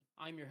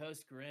I'm your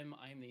host, Grim.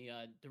 I'm the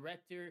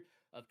director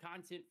of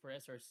content for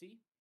SRC.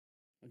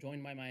 I'm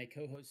joined by my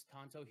co-host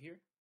Tonto here.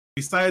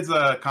 Besides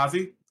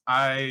Kazi,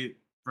 I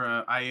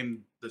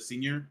am the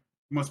senior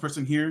most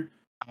person here.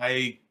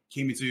 I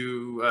came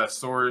into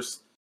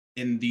Source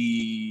in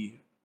the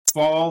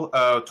fall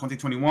of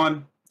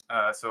 2021,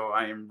 so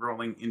I am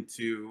rolling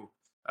into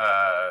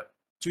uh,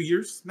 2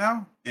 years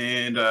now,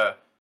 and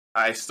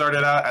I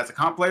started out as a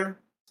comp player.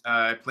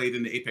 I played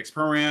in the Apex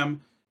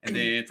program, and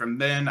then from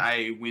then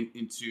I went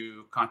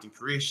into content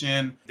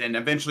creation. Then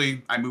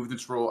eventually I moved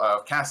into the role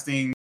of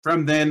casting.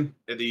 From then,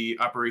 the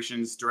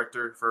operations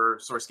director for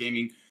Source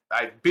Gaming.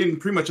 I've been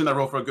pretty much in that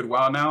role for a good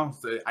while now,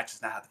 so I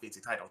just now have the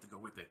fancy title to go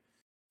with it.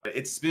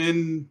 It's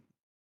been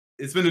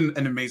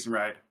an amazing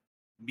ride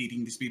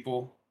meeting these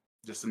people.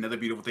 Just another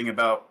beautiful thing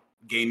about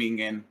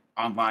gaming and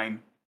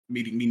online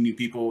meeting new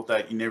people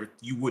that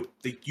you would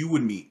think you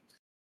would meet.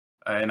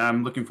 And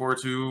I'm looking forward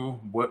to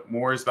what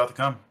more is about to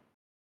come.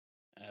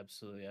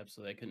 Absolutely,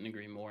 absolutely. I couldn't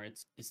agree more.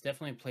 It's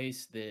definitely a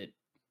place that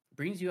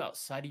brings you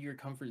outside of your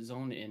comfort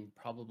zone in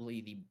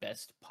probably the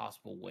best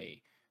possible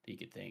way that you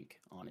could think.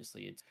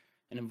 Honestly, it's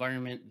an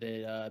environment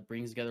that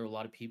brings together a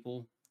lot of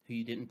people who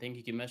you didn't think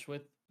you could mesh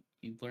with.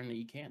 You've learned that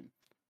you can.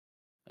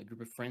 A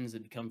group of friends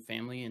that become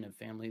family, and a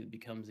family that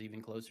becomes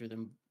even closer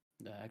than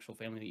the actual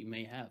family that you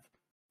may have,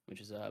 which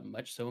is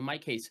much so in my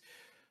case.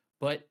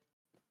 But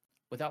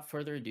without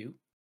further ado,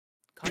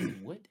 Kazi,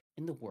 what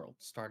in the world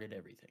started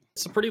everything?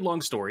 It's a pretty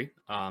long story,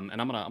 and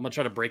I'm gonna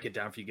try to break it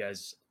down for you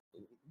guys,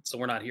 so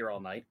we're not here all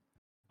night.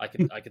 I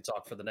could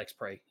talk for the next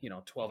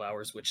 12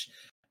 hours, which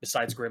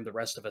besides Grim, the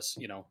rest of us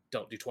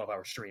don't do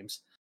 12-hour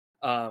streams.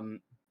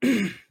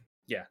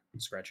 Yeah,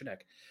 scratch your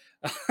neck.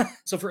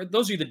 So for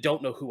those of you that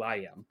don't know who I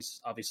am,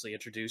 obviously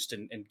introduced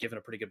and given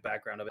a pretty good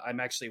background of it. I'm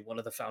actually one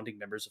of the founding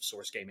members of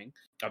Source Gaming.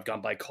 I've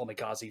gone by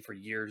CallMeKaze for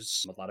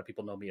years. A lot of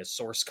people know me as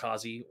Source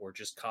Kazi or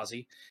just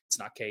Kazi. It's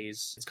not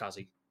Kaze, it's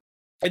Kazi.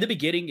 In the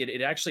beginning,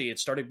 it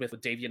started with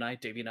Davey and I.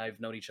 Davey and I have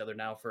known each other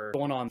now for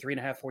going on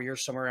 3.5, 4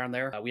 years, somewhere around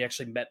there. We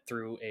actually met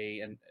through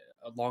a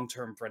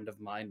long-term friend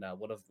of mine,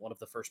 one of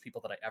the first people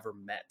that I ever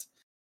met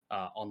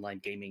online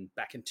gaming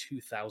back in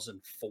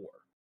 2004.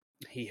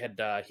 He had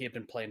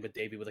been playing with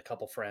Davey with a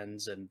couple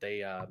friends, and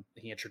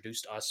he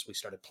introduced us. We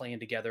started playing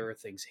together.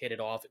 Things hit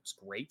it off. It was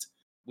great.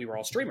 We were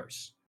all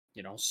streamers,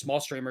 small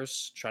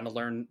streamers trying to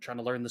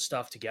learn the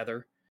stuff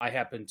together. I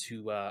happened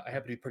to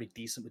be pretty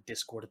decent with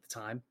Discord at the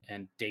time,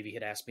 and Davey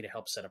had asked me to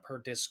help set up her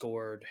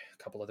Discord.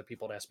 A couple other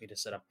people had asked me to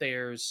set up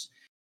theirs.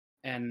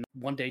 And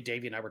one day,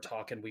 Davey and I were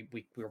talking. We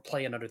were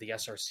playing under the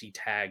SRC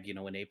tag,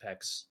 in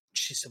Apex.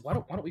 She said, "Why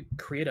don't we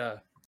create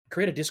a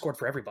Discord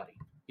for everybody?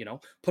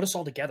 Put us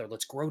all together.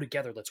 Let's grow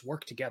together. Let's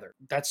work together."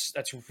 That's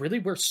really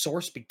where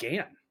Source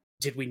began.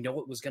 Did we know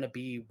it was going to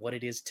be what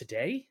it is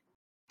today?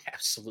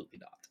 Absolutely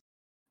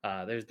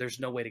not. There's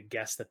no way to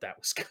guess that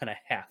was going to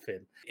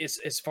happen.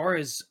 As far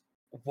as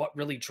what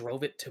really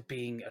drove it to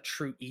being a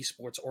true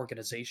esports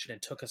organization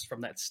and took us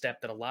from that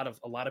step that a lot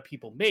of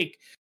people make,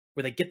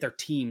 where they get their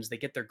teams, they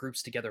get their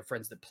groups together,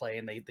 friends that play,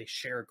 and they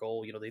share a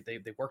goal.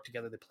 They work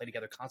together, they play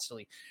together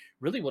constantly.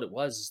 Really, what it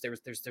was is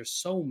there's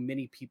so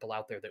many people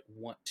out there that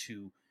want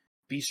to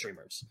be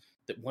streamers,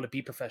 that want to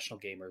be professional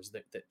gamers,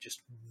 that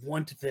just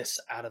want this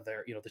out of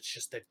their, that's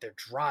just that their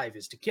drive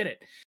is to get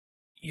it.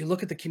 You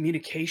look at the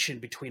communication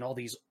between all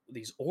these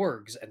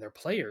orgs and their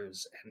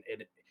players,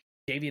 and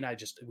Davey and I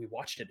we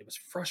watched it. It was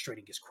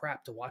frustrating as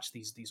crap to watch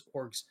these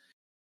orgs,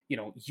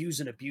 use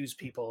and abuse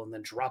people and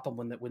then drop them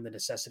when the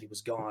necessity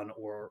was gone,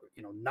 or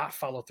not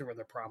follow through on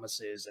their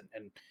promises.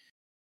 And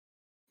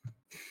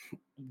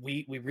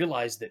we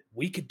realized that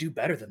we could do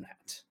better than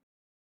that.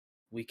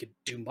 We could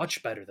do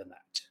much better than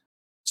that.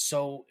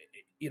 So,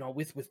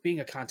 with being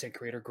a content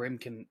creator, Grim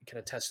can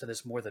attest to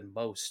this more than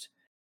most.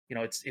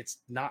 It's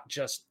not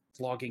just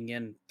logging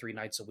in 3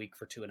 nights a week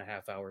for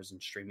 2.5 hours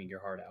and streaming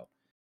your heart out.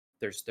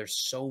 There's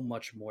so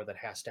much more that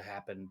has to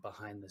happen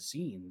behind the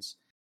scenes,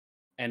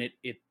 and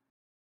it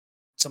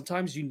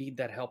sometimes you need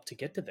that help to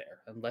get to there,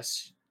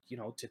 unless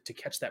to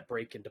catch that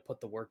break and to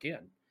put the work in.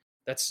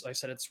 That's, like I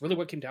said, it's really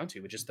what it came down to.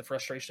 It's just the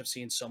frustration of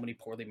seeing so many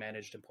poorly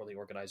managed and poorly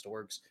organized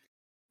orgs.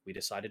 We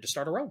decided to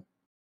start our own.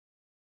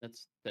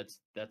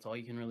 That's all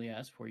you can really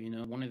ask for.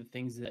 One of the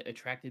things that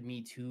attracted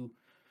me to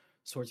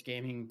Source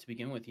Gaming to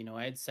begin with,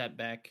 I had sat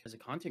back as a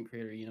content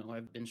creator.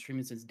 I've been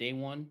streaming since day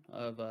one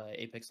of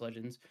Apex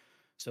Legends,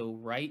 so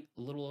right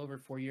a little over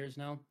 4 years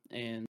now.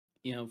 And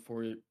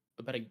for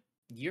about a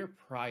year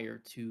prior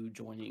to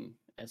joining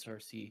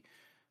SRC,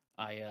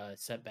 I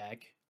sat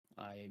back.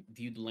 I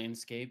viewed the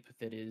landscape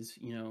that is,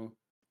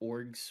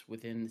 orgs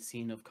within the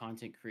scene of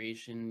content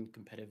creation,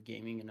 competitive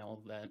gaming, and all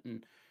of that,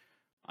 and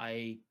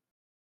I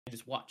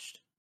just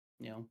watched.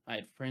 I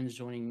had friends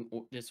joining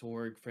this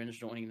org, friends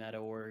joining that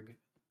org,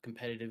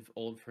 competitive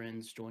old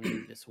friends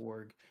joining this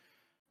org,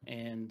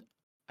 and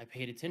I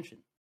paid attention.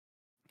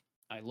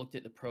 I looked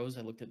at the pros,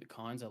 I looked at the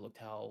cons, I looked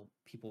how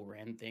people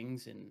ran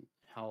things and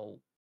how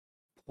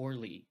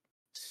poorly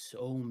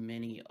so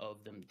many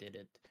of them did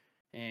it,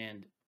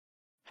 and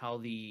how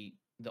the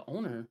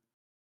owner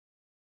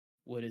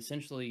would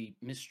essentially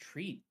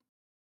mistreat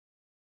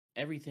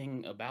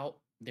everything about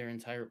their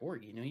entire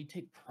org. You know, you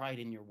take pride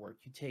in your work,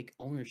 you take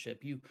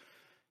ownership, you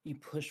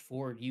push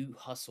forward, you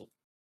hustle.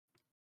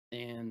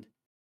 And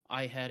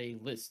I had a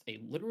list, a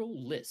literal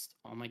list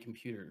on my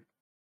computer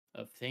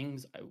of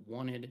things I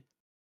wanted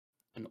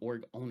an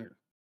org owner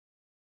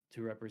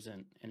to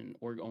represent and an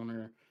org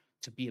owner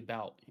to be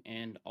about,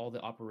 and all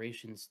the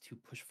operations to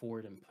push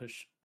forward and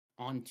push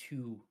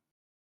onto,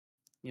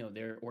 you know,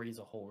 their org as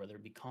a whole, whether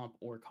it be comp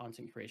or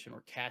content creation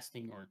or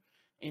casting or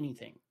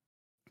anything,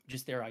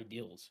 just their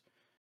ideals.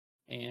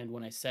 And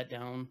when I sat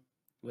down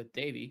with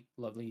Davey,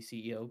 lovely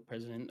CEO,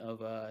 president of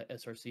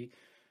SRC,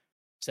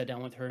 sat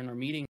down with her in our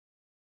meeting,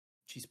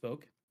 she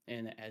spoke.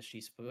 And as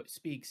she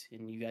speaks,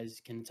 and you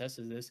guys can attest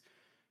to this,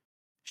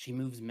 she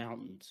moves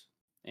mountains.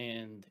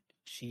 And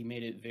she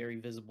made it very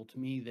visible to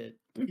me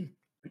that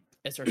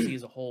SRC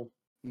as a whole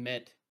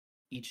met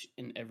each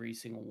and every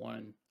single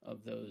one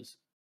of those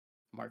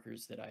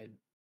markers that I had,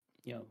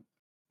 you know,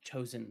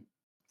 chosen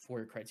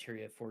for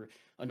criteria for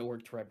an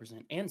org to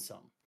represent, and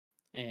some.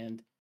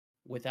 And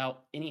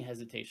without any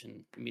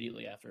hesitation,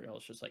 immediately after, I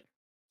was just like,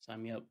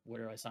 sign me up.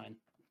 Where do I sign?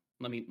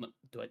 Do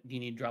you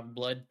need a drop of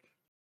blood?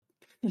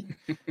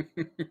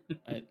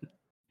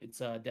 It's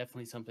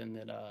definitely something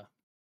that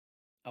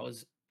I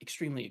was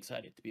extremely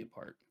excited to be a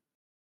part.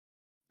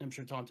 I'm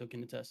sure Tonto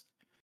can attest.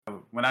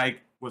 When I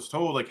was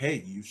told, like,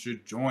 hey, you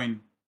should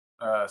join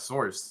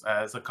Source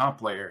as a comp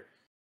player,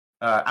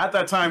 at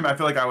that time, I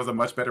feel like I was a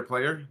much better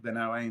player than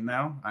I am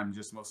now. I'm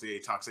just mostly a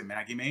toxic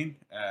Maggie main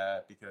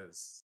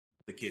because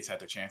the kids had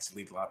their chance to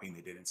leave the lobby and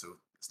they didn't, so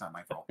it's not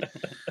my fault.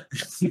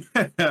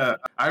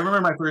 I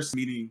remember my first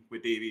meeting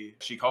with Davey.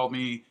 She called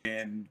me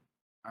and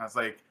I was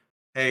like,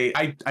 hey,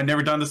 I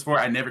never done this before.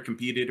 I never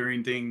competed or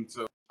anything,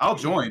 so I'll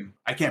join.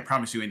 I can't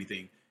promise you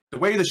anything. The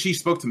way that she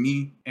spoke to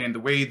me and the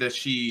way that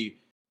she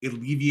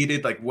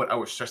alleviated like what I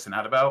was stressing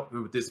out about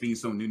with this being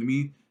so new to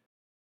me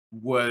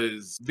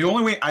was the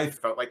only way I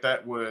felt like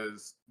that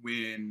was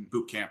when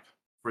boot camp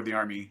for the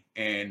Army.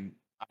 And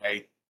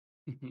I,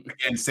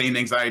 again, same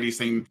anxiety,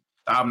 same,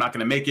 I'm not going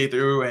to make it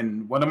through.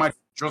 And one of my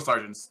drill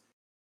sergeants,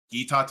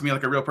 he talked to me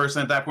like a real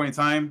person at that point in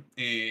time.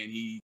 And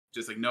he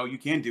just like, no, you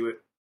can do it.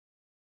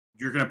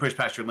 You're going to push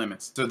past your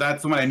limits. So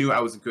that's when I knew I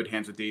was in good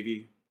hands with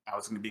Davey. I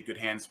was going to be in good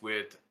hands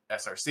with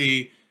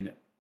SRC. And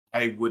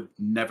I would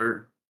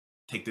never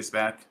take this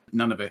back.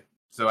 None of it.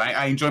 So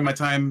I enjoyed my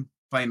time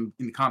playing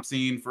in the comp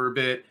scene for a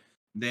bit.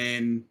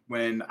 Then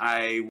when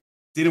I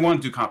didn't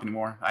want to do comp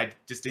anymore, I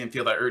just didn't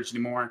feel that urge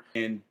anymore.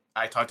 And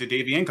I talked to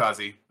Davey and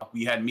Kazi.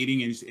 We had a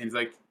meeting and it's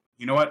like,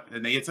 you know what?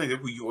 And they had said,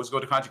 you always go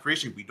to content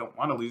creation. We don't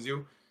want to lose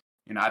you.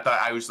 And I thought,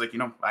 I was like, you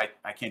know,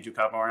 I can't do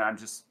comp more. I'm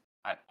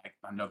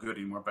no good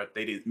anymore. But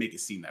they didn't make it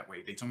seem that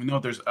way. They told me, no,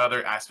 there's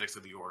other aspects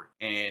of the org.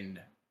 And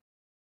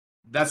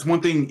that's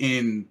one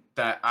thing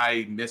that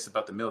I miss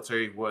about the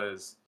military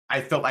was I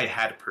felt I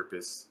had a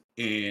purpose.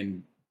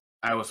 And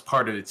I was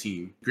part of the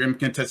team. Grim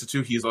can attest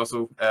to, he's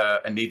also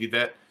a Navy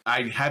vet.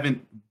 I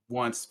haven't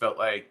once felt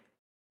like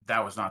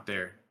that was not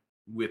there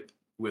with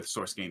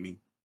Source Gaming.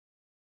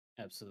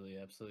 Absolutely.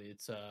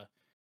 It's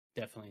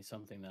definitely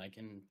something that I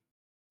can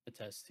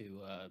attest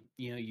to.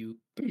 You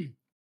know,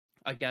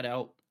 I got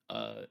out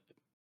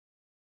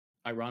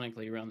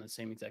ironically around the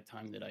same exact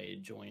time that I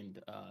had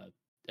joined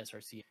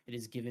SRC. It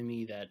has given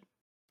me that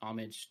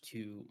homage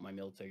to my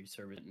military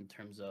service in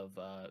terms of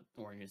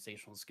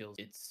organizational skills.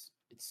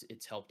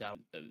 It's helped out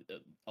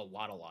a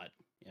lot.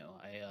 You know,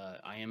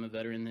 I am a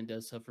veteran that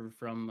does suffer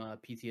from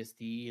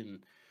PTSD and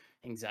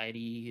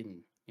anxiety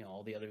and, you know,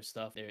 all the other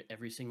stuff.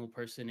 Every single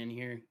person in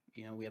here,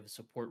 you know, we have a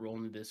support role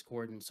in the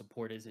Discord, and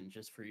support isn't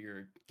just for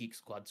your Geek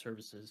Squad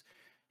services.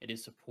 It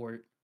is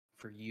support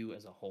for you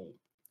as a whole.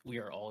 We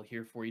are all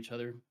here for each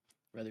other,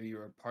 whether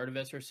you're a part of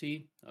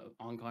SRC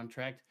on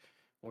contract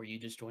or you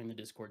just joined the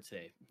Discord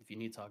today. If you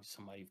need to talk to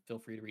somebody, feel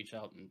free to reach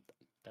out, and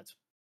that's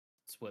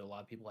what a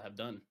lot of people have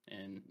done,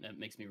 and that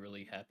makes me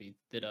really happy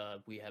that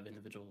we have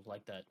individuals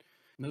like that.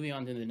 Moving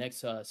on to the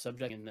next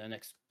subject, and the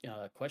next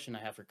question I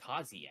have for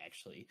Kazi,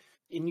 actually.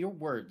 In your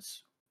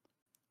words,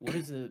 what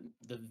is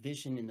the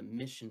vision and the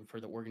mission for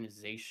the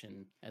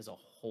organization as a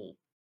whole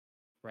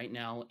right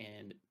now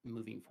and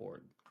moving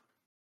forward?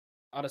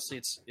 Honestly,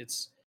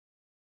 it's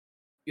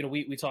you know,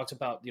 we talked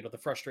about, you know, the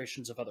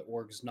frustrations of other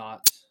orgs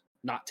not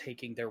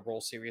taking their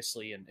role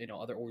seriously, and, you know,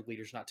 other org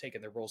leaders not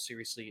taking their role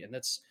seriously, and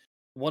that's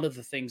one of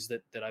the things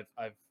that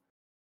I've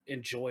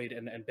enjoyed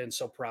and been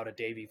so proud of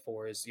Davey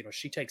for is, you know,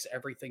 she takes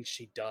everything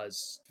she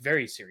does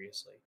very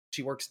seriously.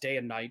 She works day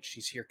and night.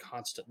 She's here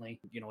constantly.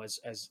 You know,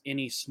 as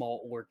any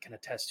small org can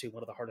attest to,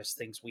 one of the hardest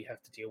things we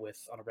have to deal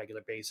with on a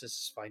regular basis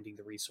is finding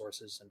the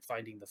resources and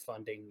finding the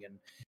funding, and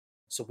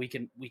so we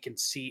can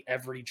see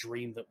every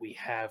dream that we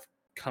have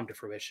come to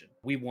fruition.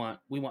 We want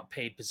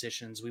paid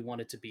positions. We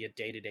want it to be a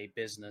day-to-day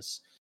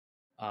business.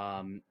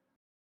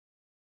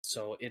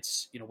 So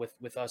it's, you know,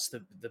 with us,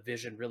 the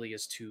vision really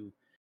is to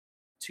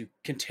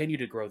continue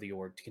to grow the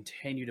org, to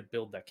continue to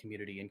build that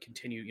community, and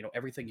continue, you know,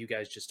 everything you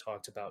guys just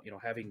talked about, you know,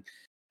 having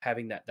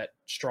having that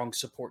strong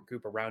support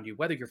group around you,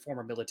 whether you're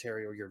former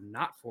military or you're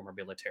not former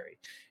military,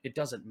 it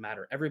doesn't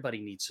matter. Everybody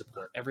needs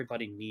support.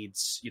 Everybody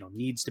needs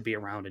to be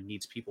around and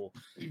needs people.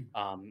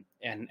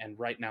 And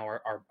right now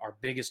our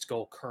biggest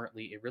goal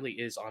currently, it really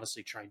is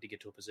honestly trying to get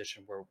to a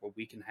position where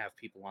we can have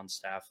people on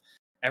staff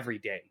every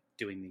day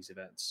doing these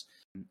events,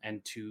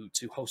 and to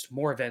host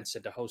more events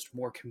and to host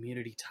more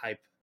community type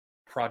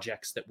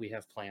projects that we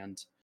have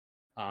planned,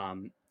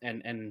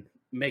 and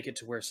make it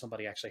to where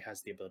somebody actually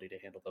has the ability to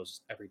handle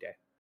those every day.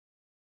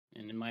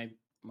 And in my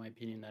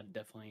opinion, that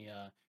definitely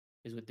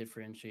is what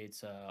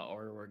differentiates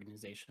our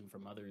organization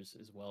from others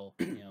as well.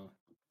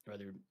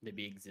 Whether they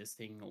be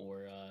existing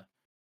or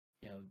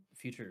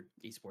future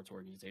esports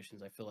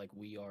organizations. I feel like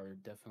we are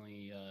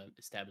definitely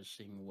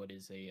establishing what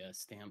is a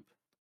stamp,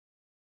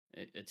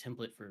 a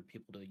template for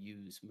people to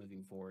use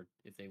moving forward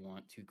if they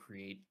want to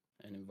create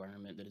an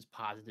environment that is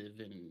positive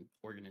and an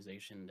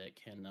organization that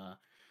can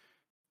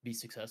be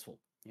successful.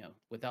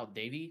 Without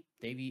Davey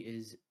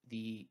is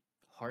the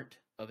heart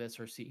of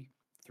SRC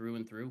through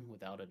and through,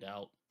 without a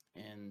doubt.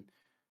 And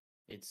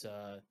it's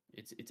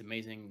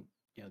amazing,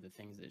 the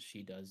things that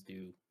she does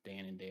do day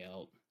in and day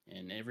out.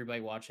 And everybody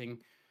watching,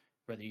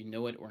 whether you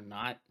know it or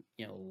not,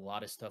 a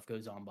lot of stuff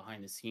goes on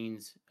behind the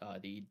scenes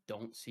that you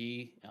don't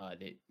see,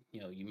 that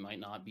you might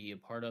not be a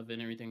part of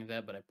and everything like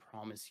that. But I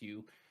promise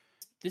you,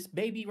 this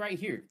baby right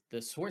here, the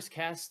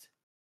Sourcecast,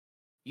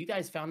 you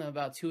guys found out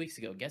about 2 weeks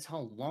ago. Guess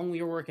how long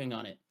we were working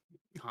on it,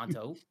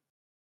 Kanto?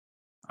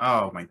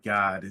 Oh my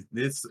God,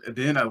 it's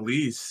been at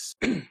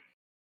least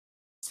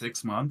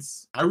 6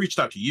 months. I reached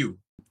out to you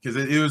because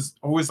it was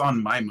always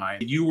on my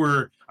mind.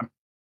 I'm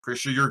pretty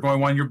sure you're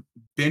going on your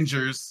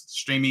bingers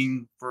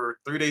streaming for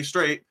 3 days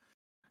straight.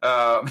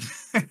 And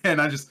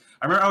I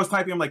remember I was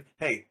typing, I'm like,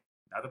 hey,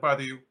 not to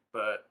bother you,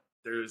 but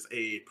there's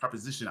a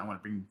proposition I want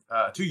to bring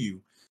to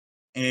you.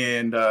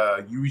 And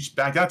you reached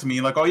back out to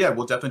me like, oh yeah,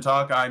 we'll definitely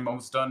talk. I'm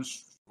almost done.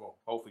 Well,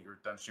 hopefully you're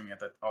done streaming at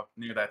that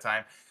near that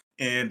time.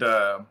 And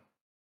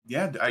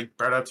yeah, I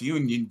brought it up to you,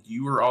 and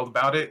you were all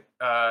about it.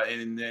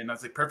 And then I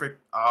was like,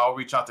 perfect. I'll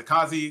reach out to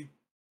Kazi,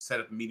 set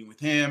up a meeting with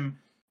him.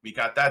 We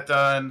got that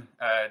done.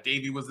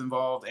 Davey was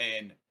involved,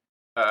 and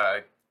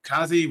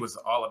Kazi was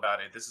all about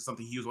it. This is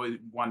something he was always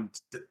wanted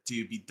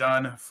to be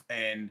done.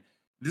 And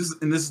this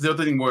is the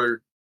other thing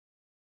where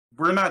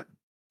we're not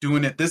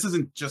doing it. This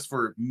isn't just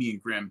for me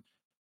and Grim.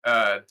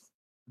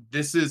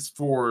 This is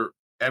for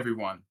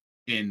everyone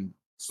in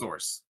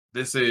Source.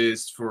 This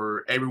is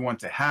for everyone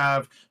to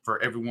have, for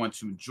everyone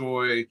to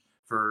enjoy,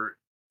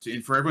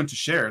 and for everyone to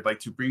share, like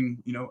to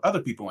bring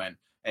other people in,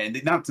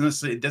 and not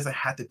necessarily, it doesn't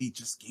have to be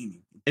just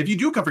gaming. If you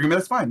do come for gaming,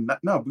 that's fine.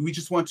 No, we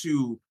just want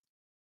to,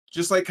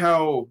 just like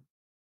how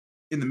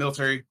in the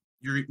military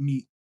you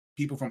meet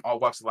people from all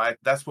walks of life.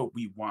 That's what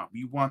we want.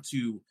 We want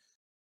to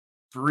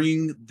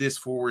bring this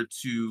forward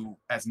to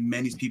as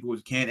many people as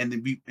we can, and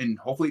then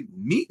hopefully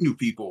meet new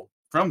people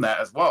from that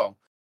as well.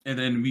 And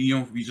then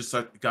we just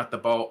got the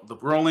ball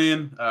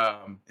rolling,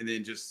 and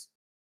then just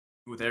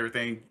with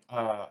everything,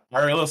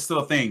 RL is still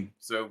a thing.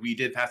 So we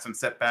did have some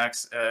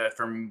setbacks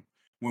from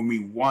when we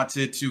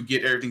wanted to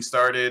get everything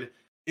started.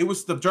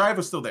 The drive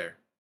was still there.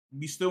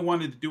 We still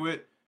wanted to do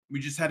it. We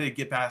just had to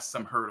get past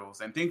some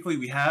hurdles, and thankfully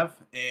we have,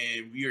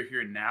 and we are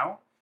here now.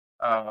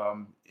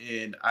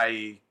 And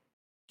I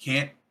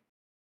can't.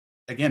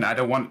 Again, I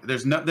don't want.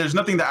 There's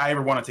nothing that I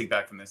ever want to take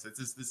back from this.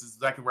 This is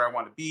exactly where I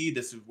want to be.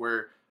 This is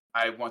where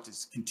I want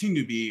to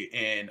continue to be,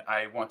 and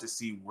I want to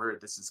see where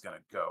this is gonna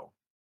go.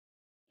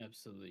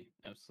 Absolutely.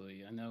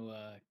 I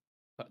know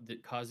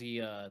that Kazi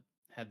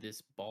had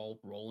this ball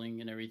rolling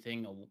and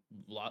everything a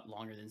lot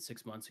longer than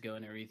 6 months ago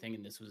and everything,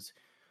 and this was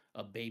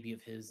a baby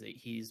of his that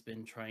he's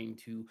been trying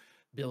to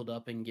build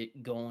up and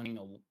get going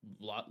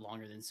a lot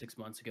longer than 6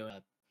 months ago.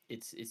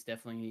 It's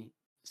definitely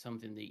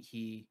something that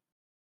he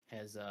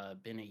has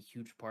been a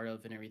huge part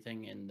of and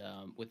everything. And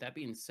with that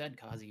being said,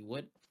 Kazi,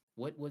 what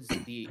was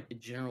the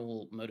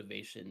general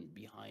motivation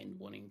behind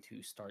wanting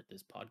to start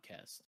this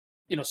podcast?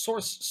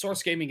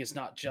 Source gaming is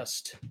not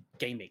just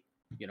gaming.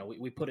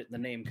 We put it in the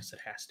name because it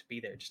has to be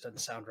there. It just doesn't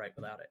sound right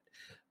without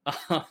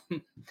it.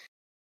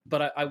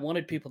 But I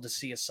wanted people to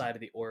see a side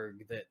of the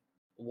org that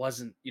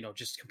wasn't,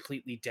 just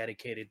completely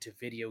dedicated to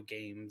video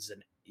games.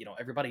 And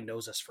everybody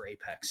knows us for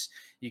Apex.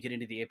 You get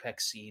into the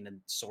Apex scene,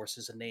 and Source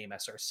is a name,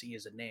 SRC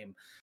is a name.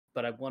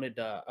 But I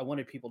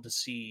wanted people to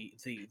see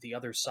the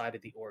other side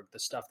of the org, the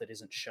stuff that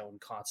isn't shown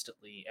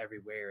constantly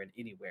everywhere and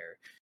anywhere.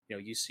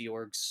 You see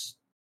orgs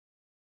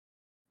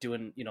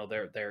doing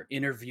their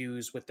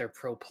interviews with their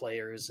pro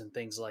players and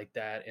things like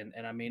that,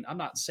 and I mean, I'm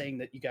not saying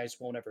that you guys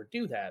won't ever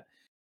do that,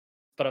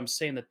 but I'm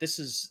saying that this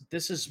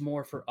is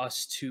more for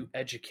us to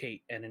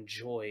educate and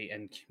enjoy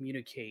and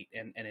communicate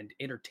and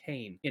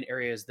entertain in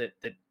areas that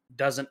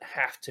doesn't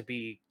have to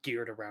be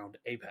geared around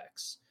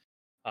Apex.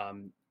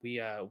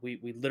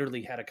 We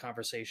literally had a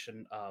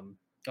conversation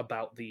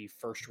about the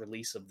first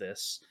release of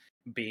this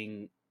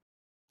being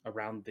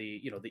around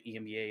the the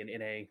EMEA and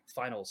NA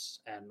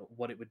finals and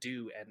what it would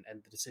do,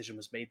 and the decision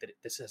was made that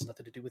this has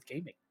nothing to do with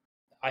gaming.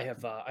 I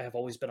have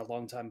always been a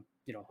long time,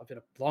 I've been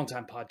a long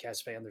time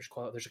podcast fan.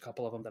 There's a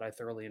couple of them that I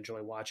thoroughly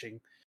enjoy watching.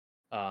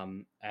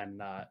 And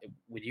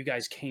when you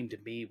guys came to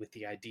me with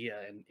the idea,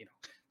 and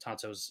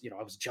Tonto's,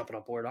 I was jumping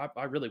on board.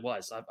 I really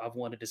was. I've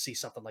wanted to see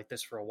something like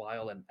this for a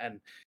while,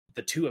 and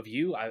the two of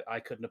you, I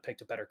couldn't have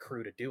picked a better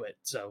crew to do it.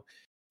 So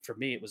for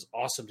me, it was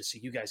awesome to see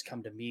you guys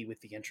come to me with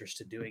the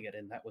interest in doing it,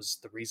 and that was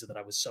the reason that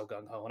I was so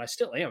gung ho, and I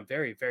still am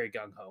very, very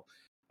gung ho.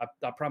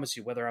 I promise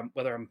you, whether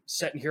I'm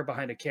sitting here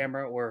behind a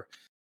camera or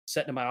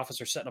sitting in my office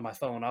or sitting on my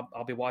phone,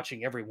 I'll be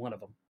watching every one of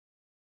them.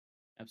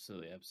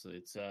 Absolutely.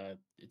 It's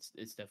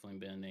definitely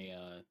been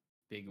a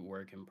big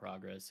work in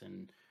progress,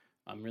 and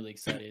I'm really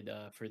excited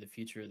for the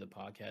future of the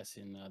podcast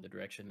and the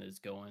direction that it's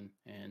going.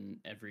 And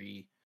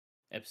every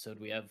episode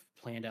we have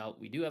planned out,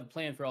 we do have a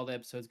plan for all the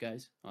episodes,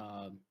 guys.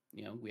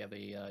 We have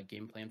a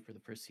game plan for the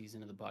first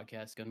season of the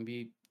podcast. It's going to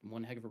be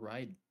one heck of a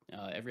ride.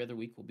 Every other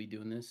week we'll be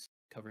doing this,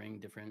 covering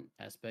different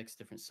aspects,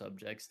 different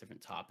subjects,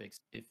 different topics.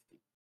 If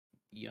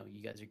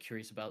you guys are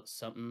curious about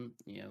something,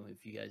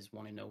 if you guys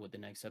want to know what the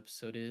next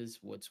episode is,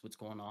 what's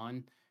going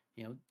on,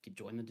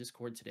 join the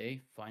Discord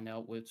today, find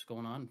out what's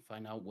going on,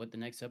 find out what the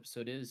next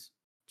episode is.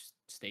 Just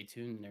stay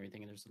tuned and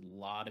everything. And there's a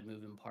lot of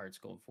moving parts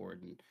going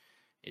forward, and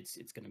it's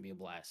going to be a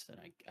blast. And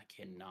I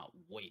cannot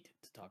wait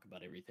to talk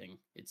about everything.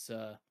 It's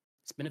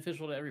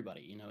beneficial to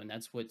everybody, and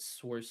that's what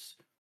Source,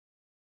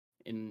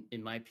 in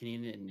my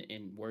opinion, and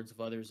in words of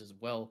others as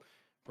well,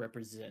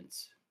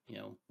 represents.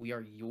 We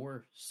are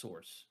your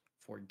source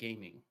for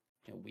gaming.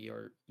 We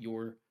are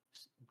your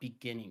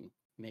beginning,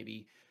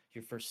 maybe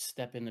your first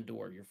step in the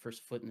door, your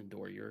first foot in the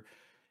door,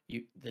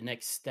 the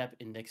next step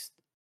and next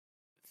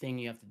thing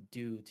you have to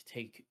do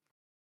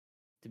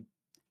to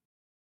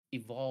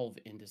evolve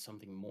into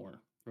something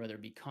more, whether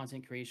it be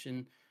content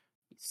creation,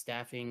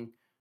 staffing,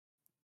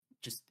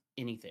 just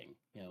anything.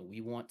 We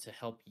want to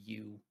help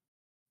you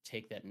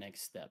take that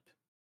next step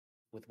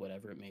with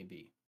whatever it may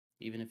be,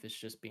 even if it's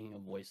just being a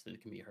voice that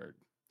can be heard.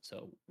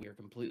 So we are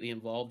completely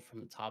involved from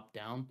the top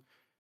down,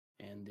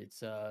 and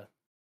it's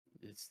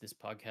this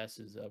podcast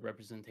is a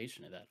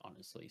representation of that,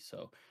 honestly.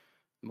 So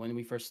when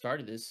we first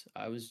started this,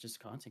 I was just a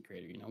content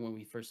creator. When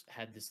we first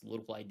had this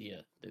little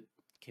idea that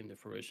came to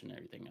fruition and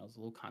everything, I was a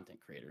little content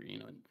creator.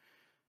 And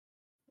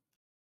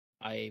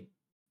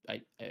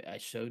I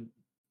showed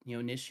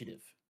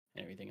initiative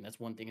and everything, and that's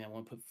one thing I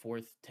want to put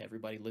forth to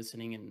everybody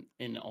listening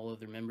and all of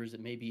their members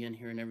that may be in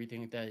here and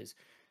everything like that is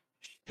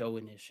show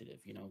initiative.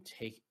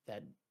 Take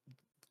that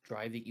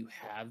drive that you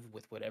have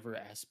with whatever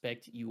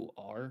aspect you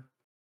are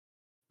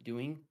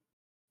doing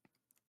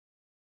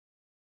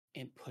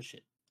and push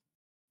it.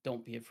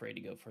 Don't be afraid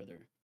to go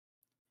further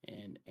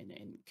and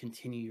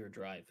continue your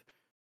drive,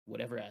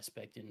 whatever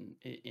aspect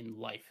in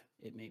life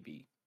it may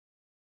be.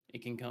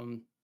 It can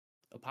come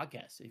a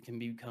podcast. It can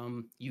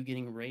become you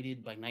getting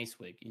rated by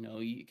Nicewig.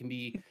 It can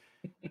be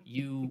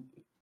you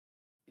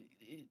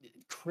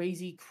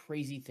crazy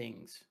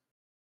things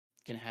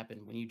can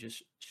happen when you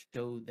just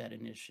show that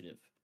initiative,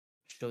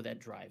 show that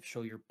drive,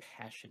 show your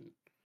passion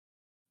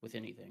with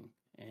anything,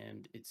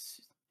 and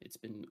it's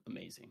been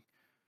amazing.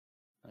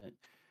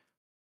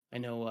 I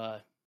know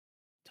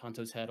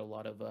Tonto's had a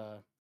lot of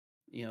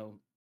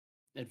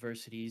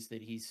adversities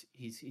that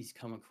he's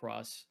come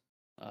across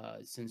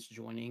since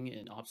joining,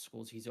 and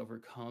obstacles he's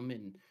overcome,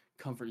 and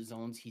comfort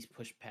zones he's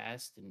pushed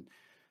past, and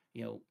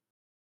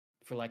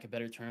for lack of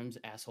better terms,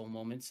 asshole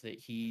moments that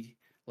he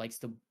likes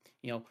to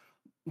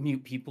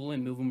mute people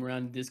and move them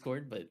around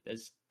Discord, but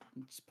that's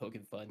just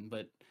poking fun.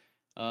 But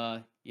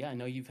yeah, I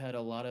know you've had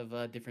a lot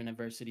of different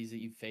adversities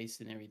that you've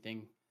faced and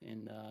everything,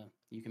 and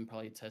you can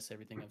probably attest to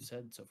everything I've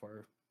said so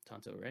far,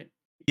 Tonto, right?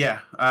 Yeah,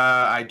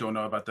 I don't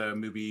know about the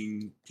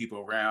moving people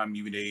around,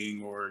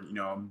 muting, or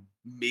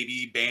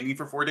maybe banning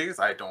for 4 days.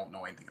 I don't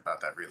know anything about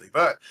that really,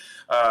 but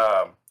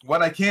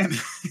what I can,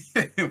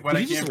 what Did I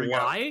you can just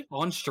lie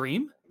on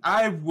stream?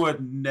 I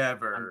would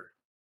never.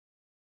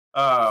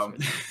 I'm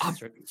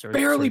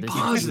fairly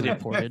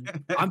positive.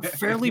 I'm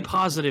fairly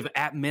positive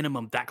at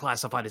minimum that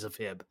classified as a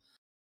fib.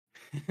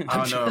 I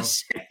don't know.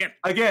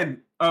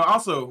 Again,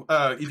 also,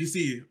 if you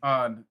see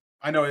on,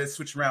 I know it's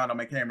switched around on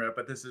my camera,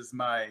 but this is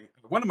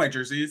one of my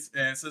jerseys,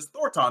 and it says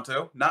Thor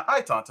Tonto, not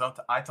I Tonto.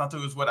 I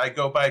Tonto is what I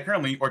go by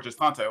currently, or just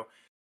Tonto.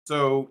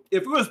 So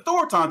if it was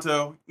Thor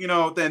Tonto,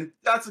 then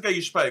that's the guy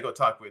you should probably go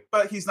talk with.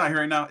 But he's not here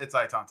right now. It's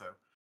I Tonto.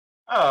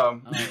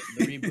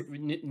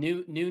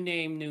 New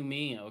name, new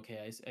me.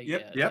 Okay.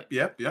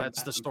 Yep.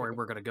 That's the story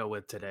we're gonna go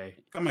with today.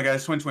 Come on,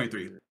 guys.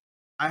 2023.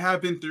 I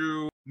have been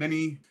through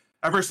many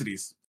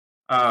adversities.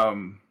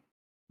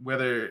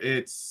 Whether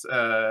it's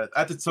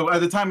at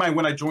the time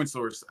when I joined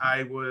Source,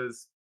 I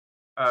was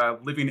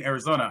living in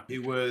Arizona.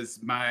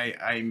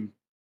 I'm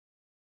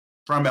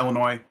from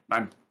Illinois.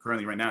 I'm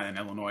currently right now in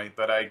Illinois,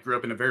 but I grew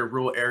up in a very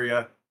rural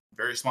area,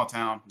 very small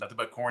town, nothing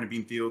but corn and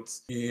bean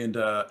fields. And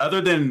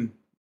other than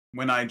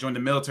when I joined the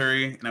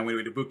military and I went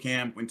away to boot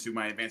camp, went to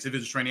my advanced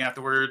individual training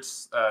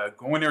afterwards,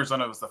 going to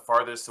Arizona was the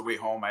farthest away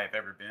home I have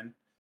ever been.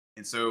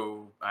 And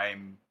so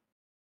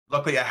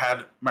luckily I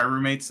had my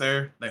roommates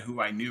there,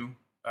 who I knew.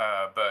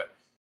 But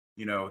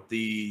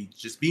The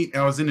just being,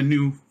 I was in a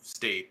new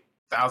state,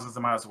 thousands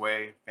of miles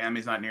away.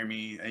 Family's not near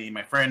me. Any of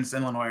my friends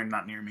in Illinois are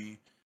not near me.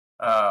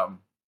 Um,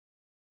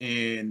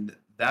 and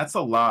that's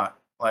a lot.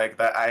 Like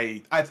that,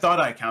 I thought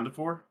I accounted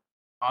for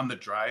on the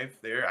drive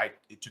there.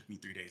 It took me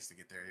 3 days to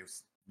get there. It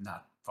was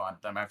not fun.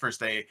 On my first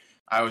day,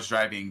 I was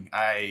driving.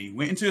 I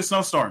went into a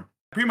snowstorm.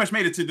 Pretty much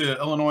made it to the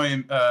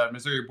Illinois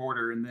Missouri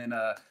border, and then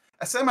a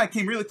semi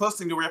came really close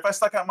to me where if I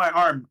stuck out my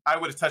arm, I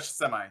would have touched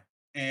the semi,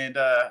 and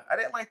I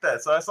didn't like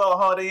that. So I saw the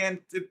Holiday Inn,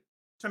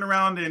 turned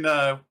around, and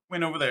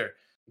went over there.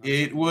 Not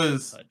It something you wanna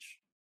was. touch.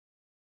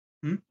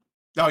 Hmm?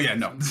 Oh yeah,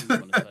 Not no. something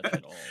you wanna touch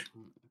at all.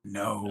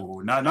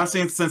 No, not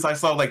since I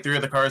saw like three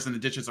of the cars in the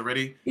ditches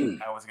already,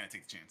 I wasn't gonna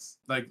take the chance.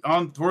 Like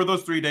on for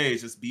those 3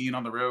 days, just being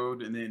on the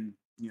road and then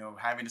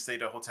having to stay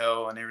at a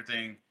hotel and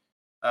everything,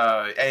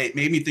 it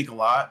made me think a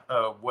lot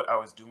of what I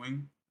was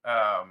doing.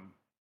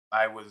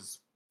 I was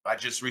I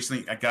just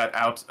recently I got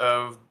out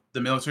of the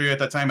military at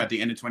that time at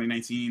the end of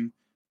 2019.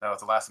 That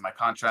was the last of my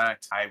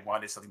contract. I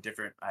wanted something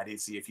different. I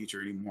didn't see a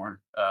future anymore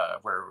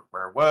where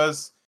it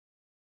was.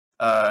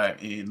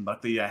 And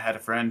luckily, I had a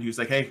friend who's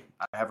like, "Hey,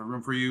 I have a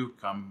room for you.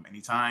 Come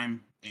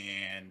anytime."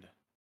 And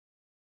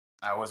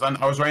I was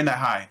riding that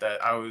high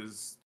that I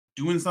was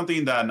doing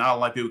something that not a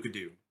lot of people could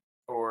do,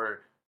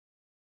 or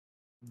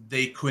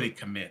they couldn't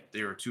commit.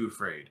 They were too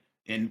afraid,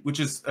 and which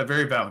is a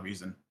very valid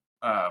reason.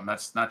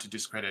 That's not to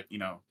discredit,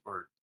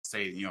 or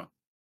say,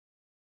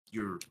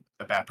 you're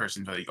a bad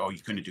person, but like, oh, you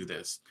couldn't do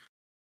this.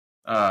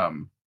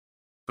 Um,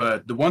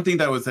 but the one thing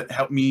that was that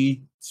helped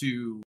me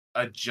to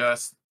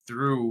adjust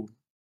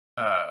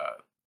uh,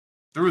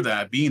 through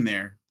that being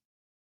there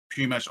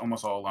pretty much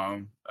almost all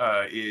alone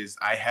is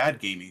I had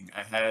gaming,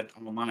 I had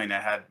online, I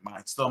had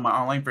my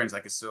online friends I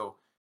could still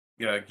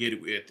get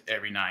it with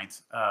every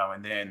night,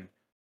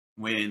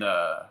 when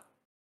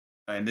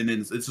and then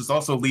this was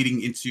also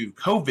leading into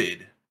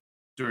COVID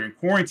during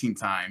quarantine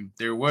time.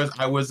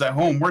 I was at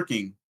home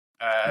working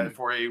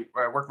for a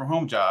work from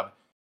home job,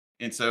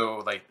 and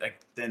so like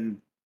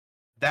then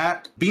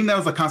that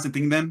was a constant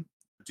thing then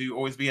to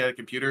always be at a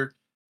computer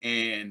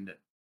and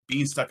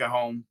being stuck at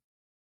home.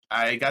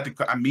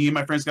 Me and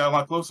my friends got a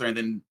lot closer, and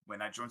then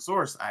when I joined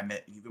Source, I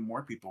met even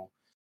more people,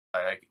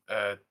 like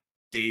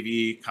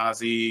Davey,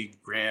 Kazi,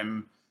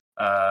 Grim,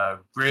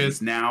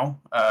 Grizz. Now,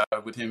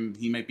 with him,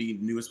 he might be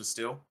newest, but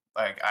still,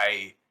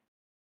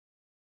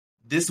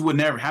 this would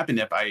never happen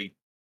if I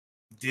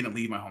didn't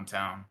leave my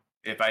hometown.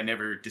 If I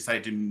never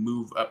decided to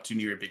move up to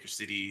near a bigger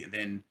city, and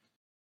then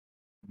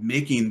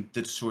making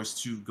the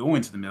choice to go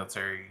into the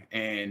military,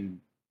 and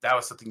that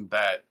was something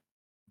that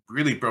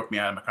really broke me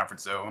out of my comfort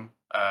zone.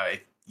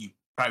 If you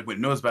probably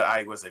wouldn't notice, but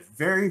I was a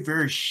very,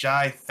 very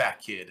shy fat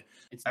kid.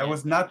 It's I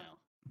was bad not.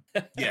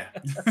 now. Yeah.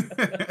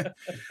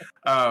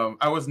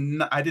 I was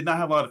not. I did not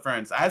have a lot of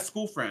friends. I had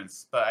school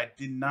friends, but I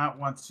did not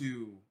want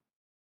to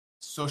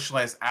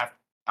socialize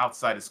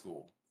outside of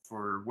school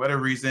for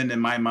whatever reason. In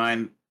my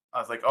mind, I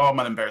was like, "Oh, I'm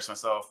gonna embarrass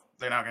myself.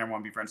 They're not gonna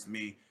want to be friends with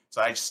me."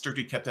 So I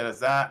strictly kept it as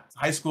that.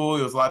 High school,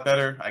 it was a lot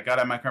better. I got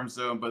out of my comfort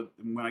zone, but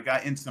when I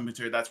got into the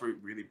military, that's where it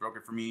really broke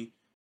it for me.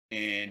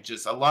 And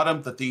just a lot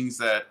of the things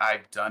that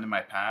I've done in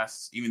my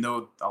past, even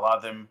though a lot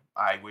of them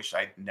I wish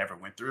I never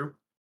went through,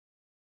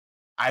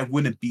 I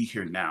wouldn't be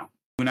here now.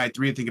 When I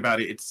really think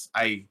about it,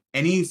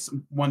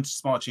 one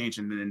small change,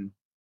 and then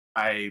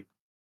I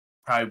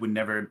I wouldn't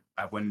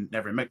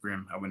never met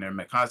Grim. I would never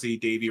met Kazi,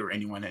 Davey, or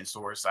anyone at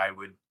Source. I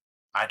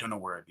don't know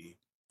where I'd be.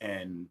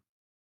 And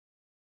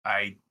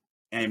I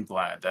am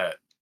glad that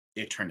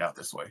it turned out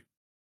this way.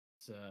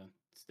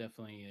 It's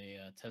definitely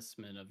a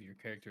testament of your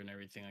character and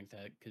everything like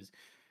that. Because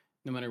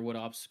no matter what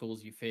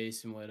obstacles you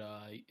face and what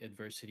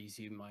adversities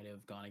you might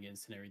have gone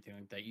against and everything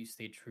like that, you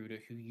stay true to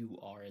who you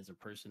are as a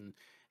person,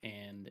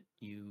 and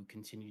you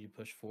continue to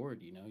push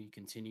forward. You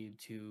continue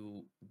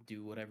to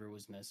do whatever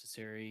was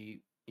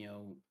necessary.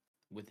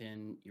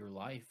 Within your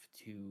life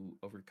to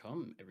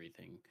overcome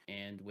everything,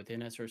 and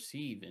within SRC,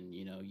 even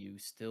you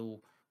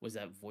still was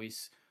that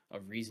voice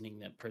of reasoning,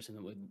 that person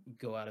that would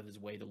go out of his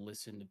way to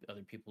listen to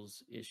other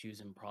people's issues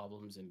and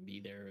problems and be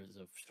there as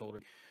a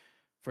shoulder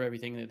for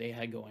everything that they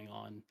had going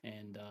on.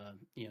 And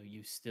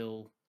you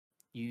still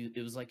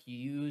it was like you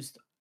used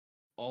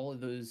all of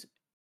those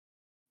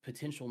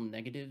potential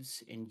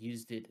negatives and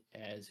used it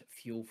as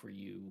fuel for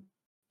you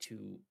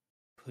to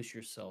push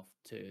yourself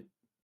to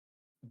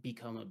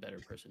become a better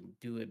person,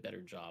 do a better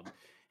job,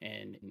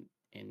 and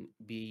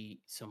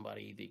be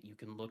somebody that you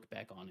can look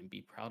back on and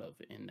be proud of.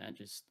 And that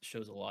just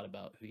shows a lot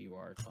about who you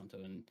are,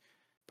 Tonto. And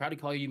proud to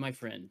call you my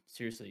friend,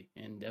 seriously,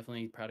 and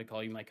definitely proud to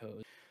call you my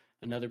co-host.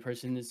 Another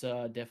person that's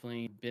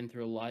definitely been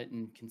through a lot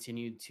and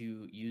continued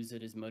to use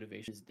it as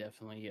motivation is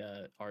definitely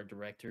our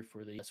director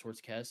for the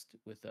Swordscast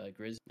with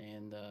Grizz.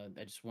 And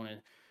I just want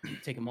to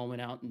take a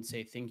moment out and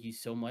say thank you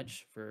so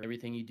much for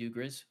everything you do,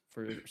 Grizz,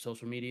 for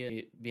social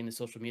media. Being the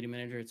social media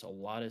manager, it's a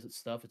lot of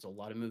stuff. It's a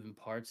lot of moving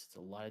parts. It's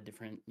a lot of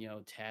different,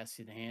 tasks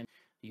in hand.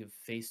 You've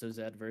faced those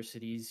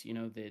adversities,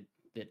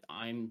 that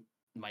I'm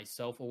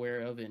myself aware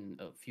of, and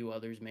a few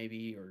others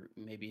maybe, or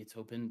maybe it's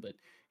open, but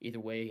either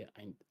way,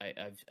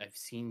 I've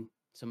seen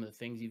some of the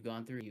things you've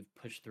gone through. You've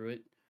pushed through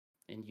it,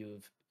 and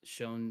you've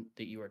shown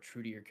that you are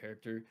true to your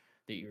character,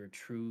 that you're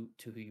true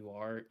to who you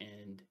are,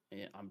 and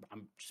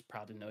I'm just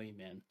proud to know you,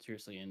 man.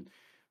 Seriously, and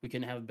we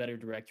couldn't have a better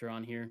director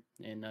on here,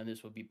 and none of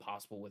this would be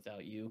possible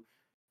without you.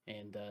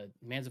 And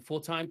man's a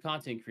full-time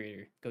content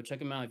creator. Go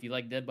check him out if you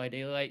like Dead by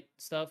Daylight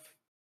stuff.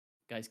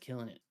 Guy's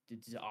killing it.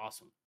 It's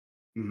awesome.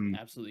 Mhm.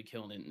 Absolutely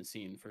killing it in the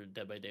scene for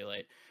Dead by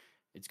Daylight.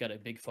 It's got a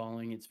big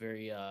following. It's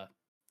very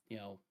you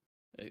know,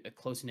 a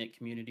close-knit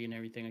community and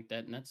everything like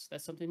that. And that's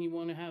something you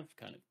want to have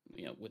kind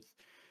of, with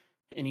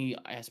any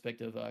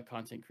aspect of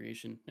content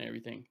creation and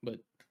everything. But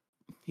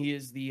he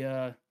is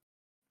the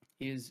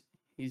he's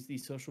the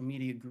social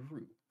media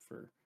guru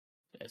for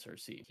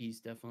SRC. He's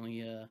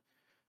definitely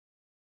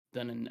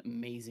done an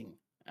amazing,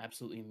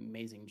 absolutely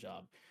amazing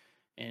job.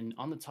 And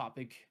on the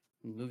topic,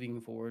 moving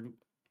forward,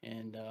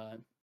 and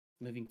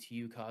moving to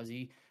you,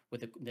 Kazi,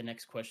 with the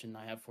next question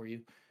I have for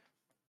you.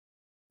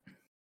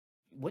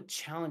 What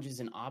challenges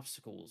and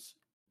obstacles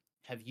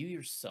have you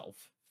yourself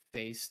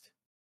faced,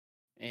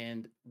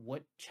 and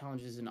what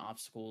challenges and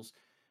obstacles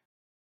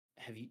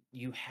have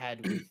you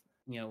had with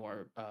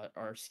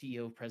our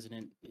CEO,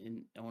 president,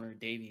 and owner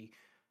Davey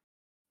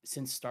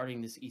since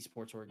starting this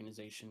esports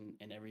organization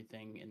and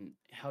everything? And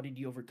how did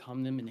you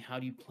overcome them, and how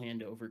do you plan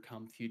to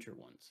overcome future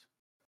ones?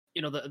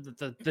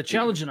 The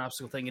challenge and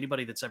obstacle thing,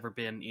 anybody that's ever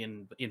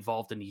been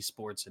involved in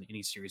esports in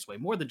any serious way,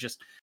 more than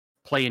just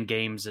playing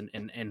games and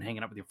hanging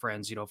out with your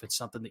friends, if it's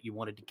something that you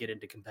wanted to get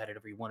into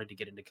competitive or you wanted to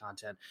get into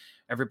content,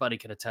 everybody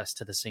can attest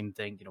to the same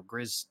thing.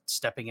 Grizz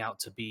stepping out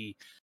to be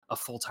a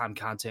full-time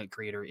content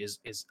creator is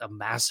a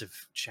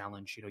massive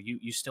challenge.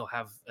 You still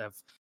have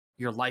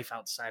your life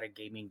outside of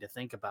gaming to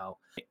think about.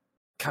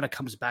 Kind of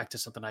comes back to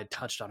something I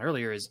touched on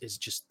earlier is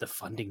just the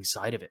funding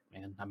side of it,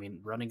 man. I mean,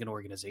 running an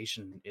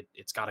organization,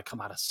 it's got to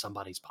come out of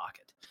somebody's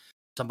pocket.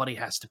 Somebody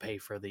has to pay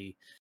for the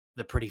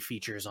pretty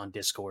features on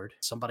Discord.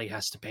 Somebody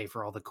has to pay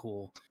for all the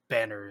cool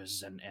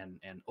banners and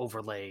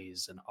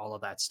overlays and all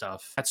of that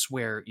stuff. That's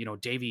where,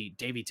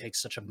 Davey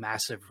takes such a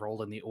massive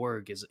role in the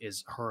org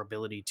is her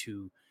ability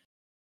to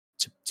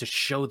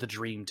show the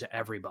dream to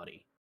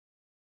everybody.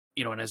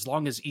 And as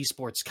long as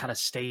esports kind of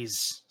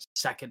stays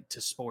second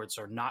to sports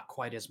or not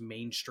quite as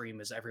mainstream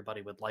as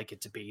everybody would like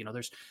it to be,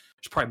 there's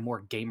probably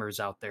more gamers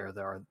out there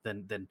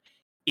than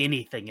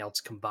anything else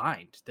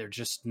combined. They're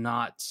just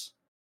not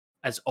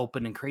as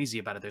open and crazy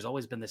about it. There's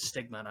always been this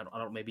stigma, and I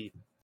don't maybe,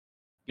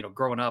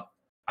 growing up,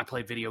 I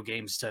played video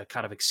games to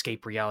kind of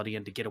escape reality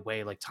and to get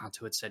away, like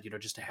Tonto had said,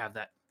 just to have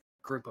that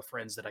group of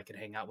friends that I could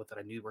hang out with that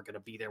I knew were going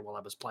to be there while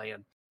I was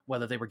playing,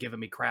 whether they were giving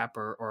me crap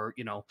or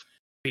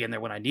being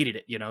there when I needed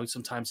it.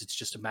 Sometimes it's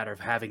just a matter of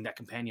having that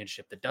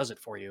companionship that does it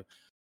for you.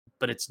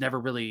 But it's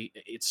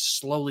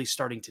slowly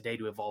starting today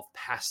to evolve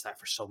past that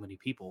for so many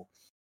people,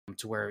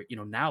 to where,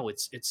 now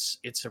it's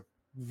a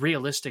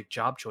realistic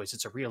job choice.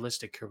 It's a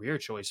realistic career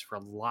choice for a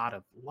lot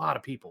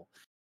of people.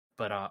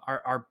 But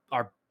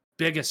our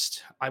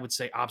biggest, I would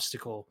say,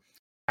 obstacle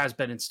has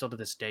been, and still to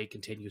this day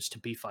continues to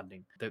be,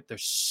 funding.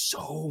 There's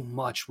so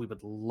much we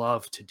would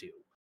love to do,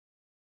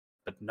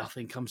 but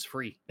nothing comes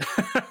free.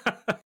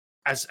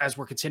 As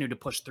we're continuing to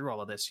push through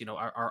all of this,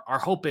 our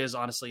hope is,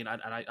 honestly, and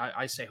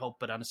I say hope,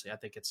 but honestly, I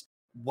think it's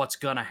what's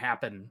gonna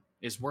happen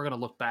is we're gonna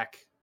look back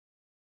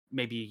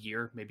maybe a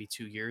year, maybe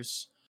 2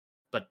 years,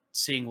 but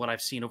seeing what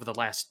I've seen over the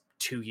last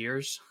 2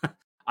 years,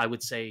 I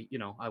would say,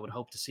 I would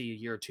hope to see a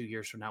year or 2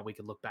 years from now we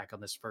could look back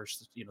on this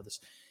first,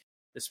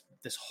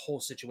 this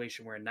whole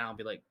situation we're in now and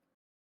be like,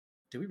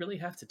 do we really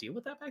have to deal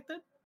with that back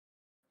then?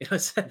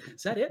 Is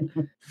that it?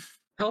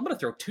 Hell, I'm gonna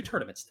throw 2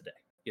 tournaments today.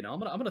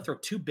 I'm gonna throw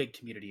 2 big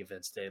community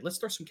events today. Let's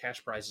throw some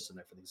cash prizes in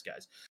there for these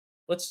guys.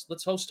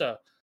 Let's host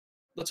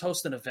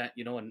an event,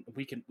 and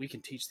we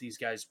can teach these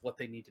guys what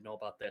they need to know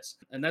about this.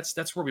 And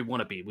that's where we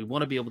want to be. We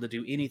want to be able to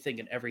do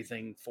anything and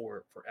everything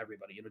for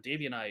everybody.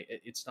 Davey and I,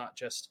 it's not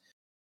just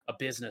a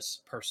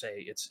business per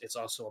se. It's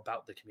also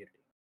about the community.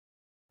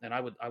 And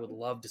I would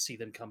love to see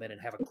them come in and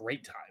have a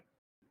great time.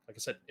 Like I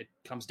said, it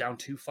comes down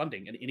to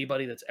funding, and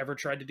anybody that's ever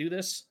tried to do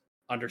this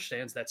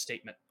understands that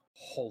statement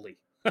wholly.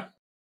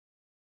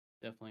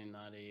 Definitely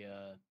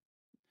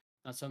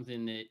not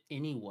something that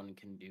anyone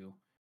can do.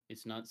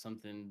 It's not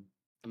something.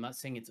 I'm not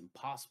saying it's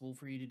impossible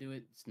for you to do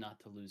it. It's not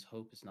to lose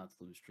hope. It's not to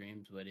lose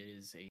dreams, but it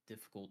is a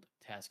difficult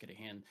task at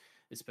hand,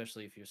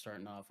 especially if you're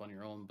starting off on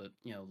your own. But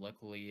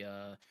luckily,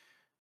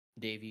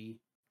 Davey,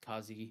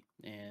 Kazi,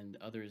 and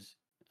others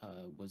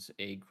was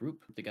a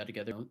group that got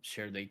together,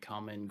 shared a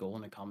common goal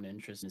and a common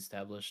interest, and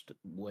established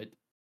what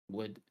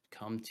would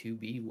come to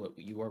be what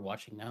you are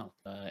watching now.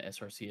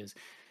 SRC is.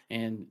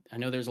 And I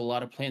know there's a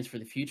lot of plans for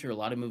the future, a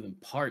lot of moving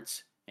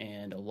parts,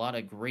 and a lot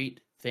of great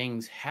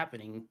things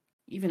happening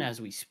even as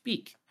we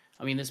speak.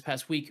 I mean, this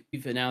past week,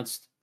 we've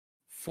announced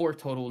 4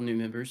 total new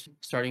members,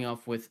 starting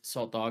off with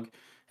Salt Dog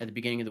at the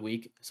beginning of the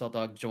week. Salt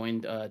Dog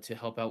joined to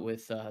help out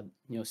with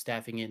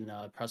staffing in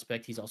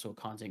Prospect. He's also a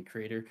content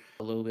creator.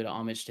 A little bit of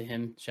homage to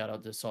him. Shout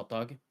out to Salt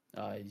Dog.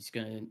 He's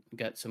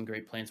got some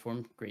great plans for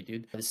him. Great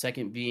dude. The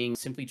second being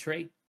Simply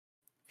Trey.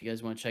 If you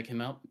guys want to check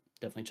him out,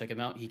 definitely check him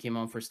out. He came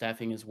on for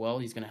staffing as well.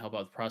 He's going to help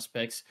out with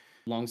prospects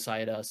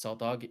alongside Salt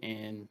Dog.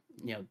 And,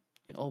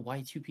 oh,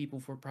 why 2 people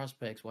for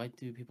prospects? Why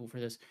 2 people for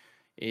this?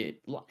 A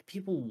lot of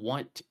people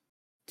want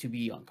to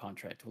be on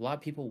contract. A lot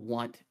of people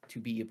want to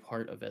be a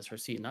part of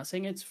SRC. I'm not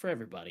saying it's for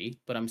everybody,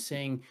 but I'm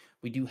saying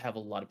we do have a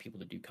lot of people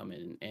that do come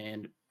in.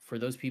 And for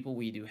those people,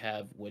 we do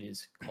have what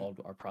is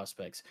called our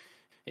prospects.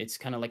 It's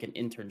kind of like an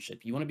internship.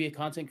 You want to be a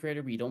content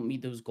creator, but you don't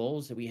meet those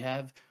goals that we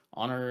have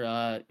on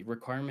our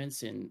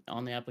requirements and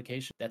on the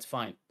application. That's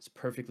fine. It's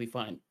perfectly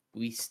fine.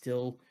 We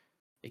still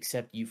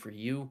accept you for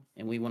you,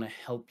 and we want to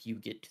help you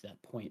get to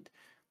that point.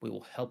 We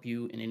will help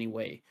you in any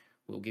way.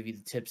 We'll give you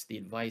the tips, the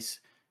advice,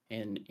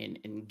 and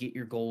get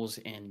your goals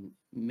and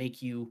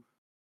make you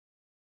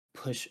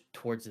push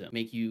towards them,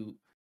 make you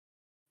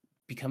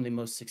become the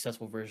most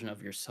successful version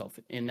of yourself.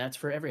 And that's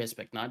for every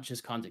aspect, not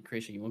just content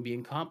creation. You want to be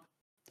in comp?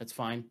 That's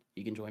fine.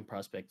 You can join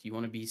Prospect. You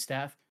want to be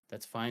staff?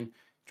 That's fine.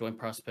 Join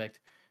Prospect.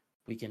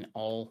 We can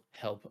all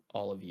help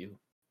all of you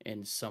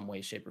in some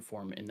way, shape, or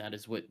form. And that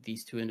is what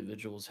these 2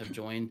 individuals have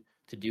joined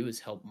to do, is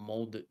help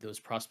mold those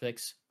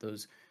prospects,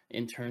 those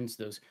interns,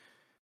 those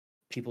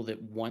people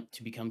that want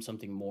to become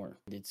something more.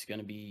 It's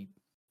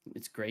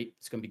great.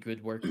 It's going to be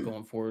good work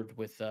going forward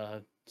with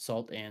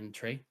Salt and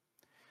Trey.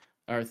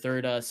 Our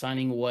third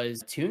signing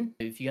was Toon.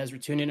 If you guys were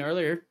tuning in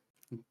earlier,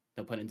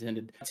 no pun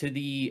intended, to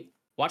the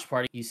watch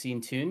party, you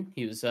seen Toon.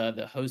 He was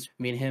the host.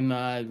 Me and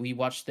him, we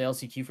watched the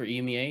LCQ for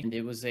EMEA, and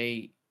it was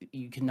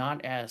you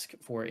cannot ask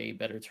for a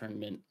better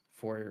tournament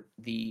for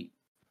the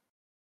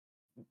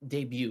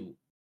debut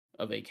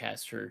of a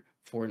caster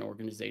for an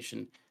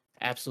organization.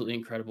 Absolutely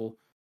incredible.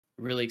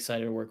 Really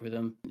excited to work with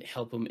him,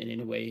 help him in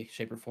any way,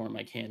 shape, or form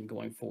I can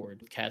going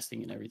forward,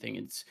 casting and everything.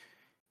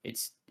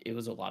 It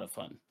was a lot of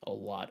fun.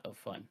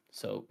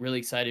 So really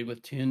excited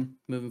with Toon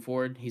moving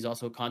forward. He's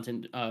also a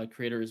content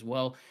creator as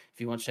well.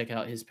 If you want to check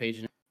out his page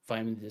and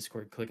find him in the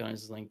Discord, click on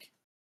his link,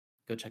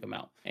 go check him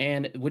out.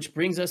 And which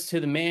brings us to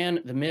the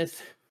man, the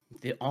myth,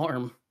 the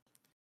arm,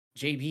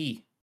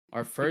 JB,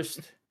 our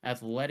first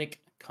athletic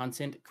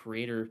content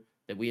creator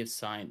that we have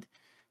signed.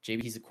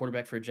 JB, he's a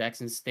quarterback for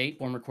Jackson State,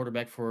 former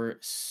quarterback for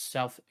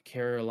South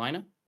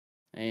Carolina.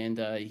 And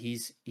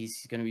he's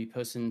going to be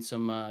posting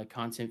some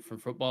content from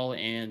football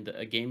and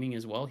gaming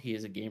as well. He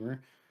is a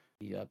gamer.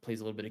 He plays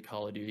a little bit of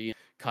Call of Duty.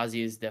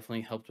 Kazi has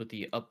definitely helped with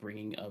the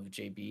upbringing of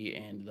JB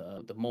and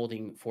the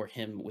molding for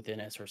him within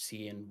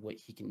SRC and what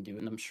he can do.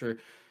 And I'm sure,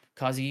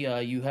 Kazi,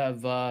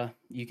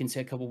 you can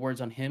say a couple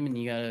words on him, and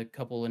you got a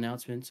couple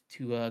announcements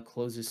to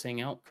close this thing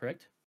out,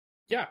 correct?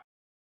 Yeah.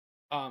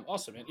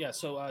 Awesome, man. Yeah,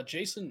 so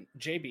Jason,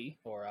 JB,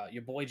 or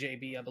your boy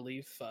JB, I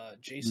believe.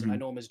 Jason, I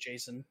know him as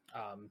Jason.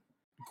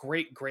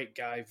 Great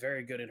guy,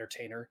 very good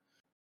entertainer.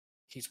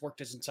 He's worked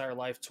his entire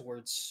life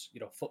towards,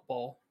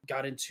 football,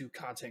 got into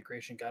content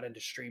creation, got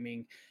into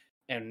streaming,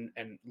 and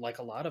like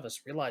a lot of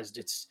us realized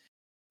it's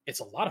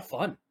a lot of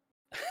fun.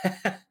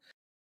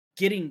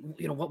 Getting,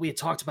 what we had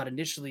talked about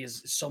initially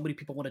is so many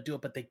people want to do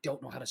it, but they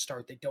don't know how to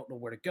start. They don't know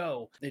where to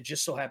go. It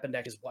just so happened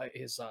that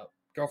his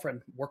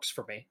girlfriend works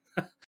for me.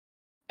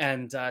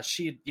 And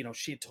she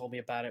had told me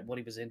about it, what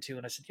he was into,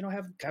 and I said,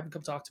 have him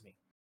come talk to me.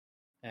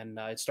 And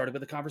it started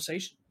with a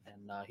conversation,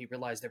 and he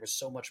realized there was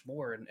so much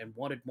more and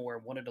wanted more,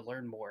 wanted to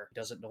learn more. He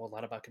doesn't know a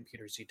lot about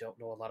computers. He don't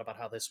know a lot about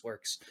how this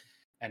works.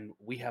 And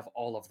we have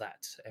all of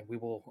that, and we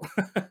will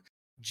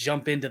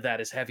jump into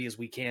that as heavy as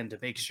we can to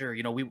make sure,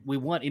 we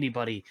want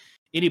anybody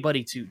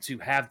to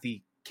have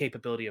the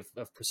capability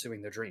of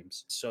pursuing their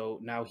dreams. So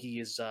now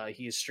he is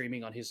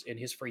streaming in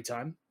his free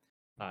time.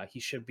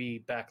 He should be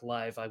back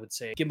live, I would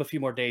say. Give him a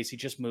few more days. He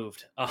just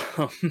moved.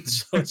 So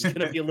it's going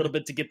to be a little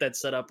bit to get that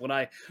set up. When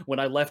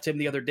I left him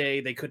the other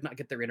day, they could not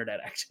get their internet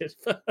active.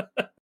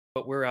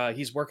 But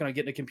he's working on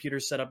getting a computer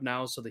set up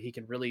now so that he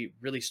can really,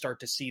 really start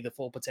to see the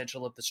full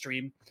potential of the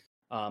stream.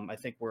 I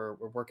think we're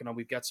working on,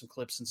 we've got some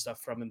clips and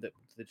stuff from him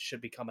that should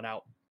be coming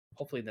out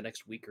hopefully in the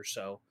next week or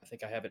so. I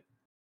think I have it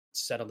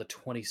set on the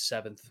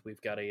 27th.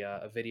 We've got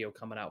a video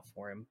coming out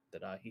for him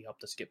that he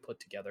helped us get put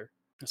together.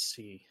 Let's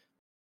see.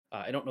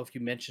 I don't know if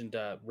you mentioned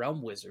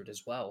Realm Wizard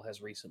as well has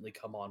recently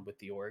come on with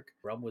the org.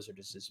 Realm Wizard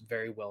is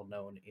very well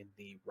known in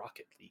the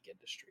Rocket League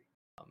industry.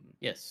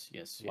 Yes.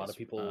 A lot of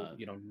people,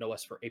 know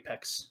us for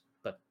Apex,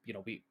 but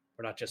we're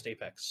not just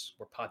Apex.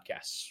 We're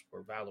podcasts.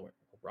 We're Valorant.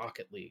 We're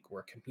Rocket League. We're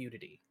a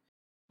community,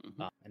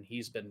 and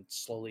he's been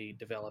slowly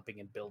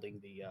developing and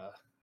building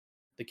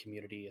the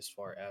community as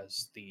far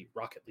as the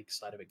Rocket League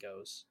side of it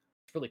goes.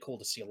 It's really cool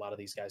to see a lot of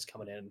these guys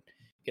coming in and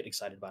getting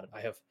excited about it.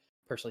 I have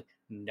personally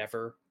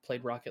never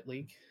played Rocket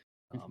League.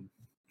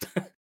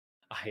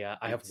 I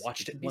have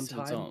watched it one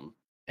time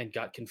and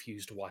got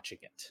confused watching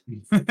it.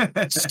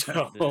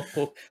 So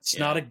it's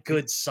not a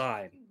good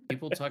sign.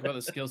 People talk about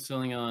the skill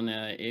ceiling on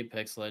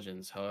Apex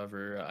Legends.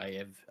 However,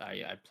 I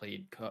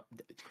played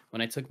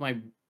when I took my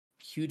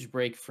huge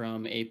break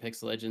from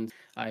Apex Legends.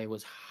 I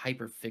was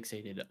hyper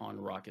fixated on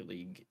Rocket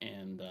League,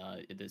 and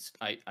I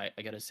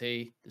gotta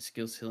say the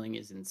skill ceiling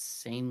is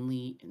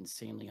insanely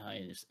high,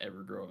 and it's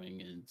ever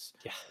growing.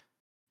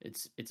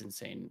 It's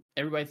insane.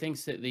 Everybody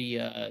thinks that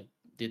the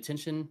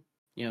attention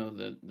you know,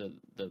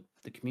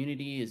 the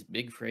community is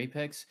big for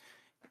Apex.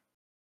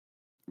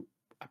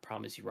 I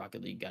promise you,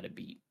 Rocket League got a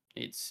beat.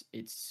 It's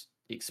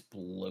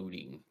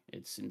exploding.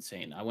 It's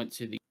insane. I went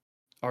to the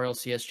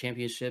RLCS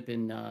championship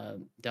in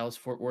Dallas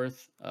Fort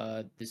Worth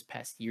this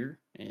past year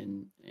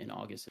in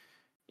August.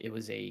 It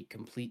was a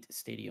complete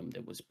stadium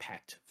that was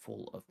packed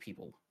full of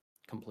people,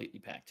 completely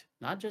packed.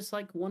 Not just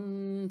like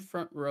one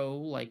front row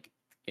like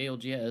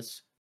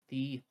ALGS,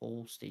 the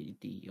whole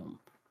stadium.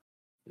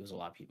 It was a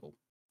lot of people.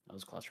 I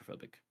was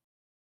claustrophobic.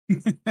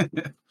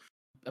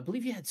 I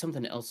believe you had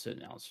something else to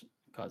announce,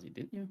 Kazi,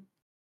 didn't you?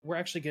 We're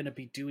actually going to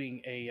be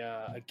doing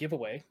a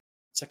giveaway.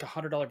 It's like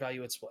 $100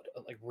 value. It's what,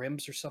 like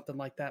rims or something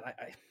like that.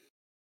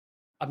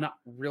 I'm not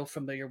real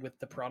familiar with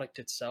the product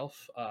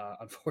itself,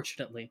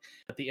 unfortunately,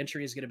 but the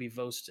entry is going to be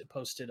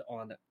posted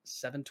on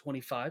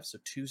 7/25, so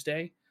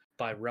Tuesday,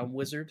 by Realm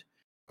Wizard.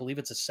 I believe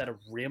it's a set of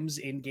rims,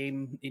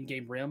 in-game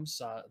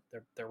rims.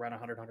 They're around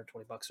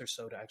 120 bucks or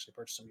so to actually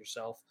purchase them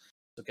yourself.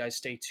 So guys,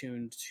 stay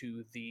tuned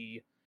to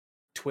the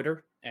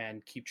Twitter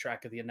and keep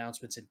track of the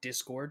announcements in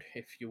Discord.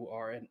 If you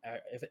are an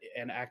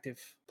active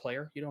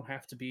player, you don't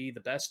have to be the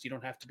best. You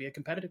don't have to be a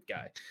competitive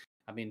guy.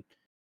 I mean,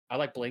 I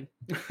like bling.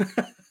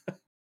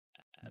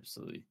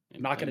 Absolutely.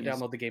 I'm not going to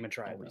download the game and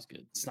try it. Always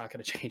good. It's not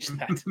going to change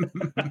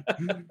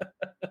that.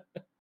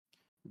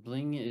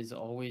 Bling is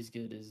always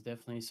good. Is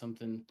definitely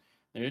something.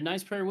 They're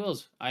nice prayer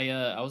wheels.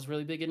 I was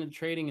really big into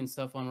trading and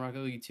stuff on Rocket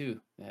League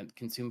too. That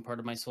consumed part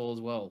of my soul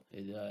as well.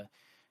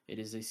 It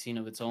is a scene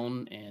of its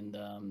own, and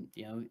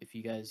you know, if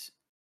you guys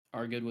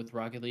are good with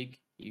Rocket League,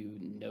 you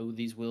know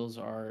these wheels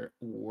are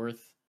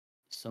worth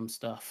some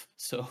stuff.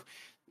 So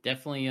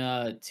definitely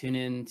tune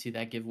in to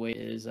that giveaway. It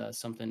is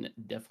something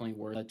definitely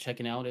worth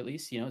checking out. At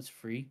least, you know, it's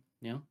free.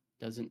 You know,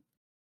 doesn't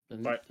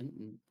Right.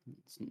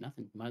 it's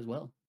nothing. Might as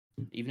well,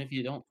 even if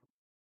you don't.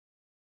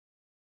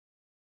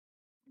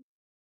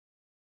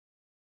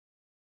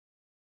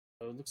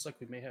 So it looks like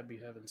we may be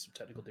having some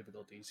technical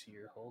difficulties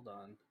here. Hold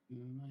on.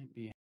 Might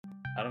be.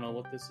 I don't know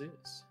what this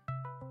is.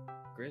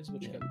 Grizz,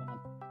 what you Yeah. got going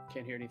on?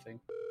 Can't hear anything.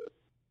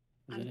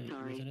 I'm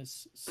sorry,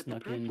 Was that a but the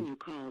snuck person in? you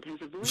called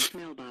has a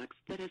voicemail box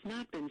that has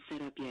not been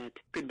set up yet.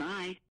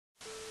 Goodbye.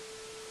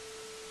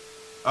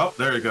 Oh,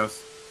 there it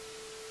goes.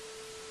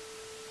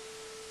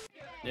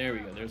 There we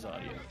go. There's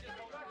audio.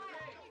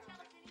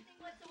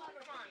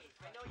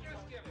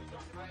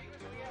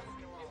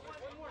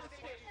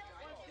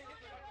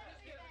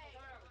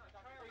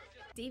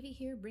 Davey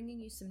here, bringing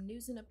you some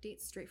news and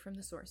updates straight from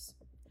the source.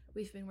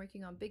 We've been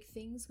working on big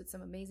things with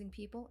some amazing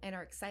people and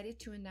are excited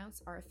to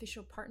announce our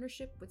official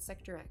partnership with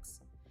Sector X,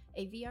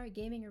 a VR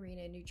gaming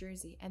arena in New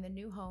Jersey and the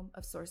new home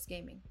of Source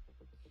Gaming.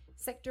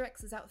 Sector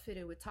X is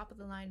outfitted with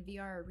top-of-the-line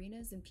VR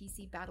arenas and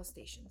PC battle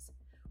stations.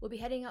 We'll be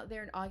heading out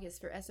there in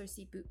August for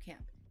SRC Boot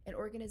Camp, an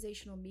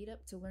organizational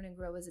meetup to learn and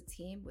grow as a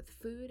team with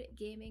food,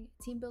 gaming,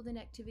 team-building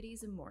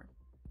activities, and more.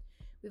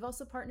 We've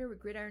also partnered with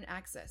Gridiron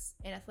Access,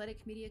 an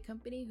athletic media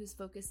company whose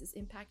focus is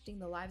impacting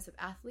the lives of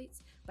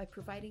athletes by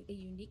providing a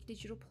unique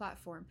digital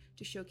platform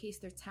to showcase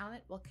their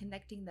talent while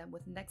connecting them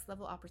with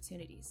next-level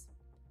opportunities.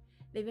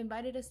 They've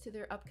invited us to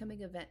their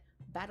upcoming event,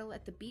 Battle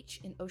at the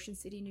Beach in Ocean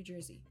City, New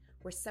Jersey,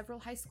 where several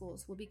high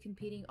schools will be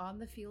competing on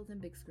the field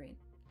and big screen.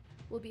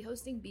 We'll be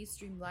hosting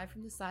B-Stream live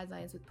from the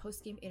sidelines with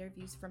post-game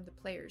interviews from the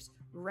players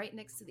right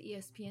next to the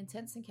ESPN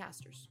tents and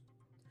casters.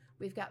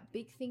 We've got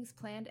big things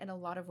planned and a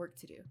lot of work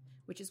to do,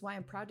 which is why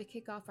I'm proud to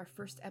kick off our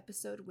first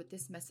episode with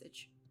this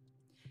message.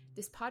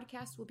 This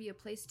podcast will be a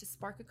place to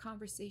spark a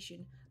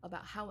conversation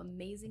about how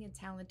amazing and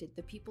talented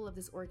the people of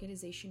this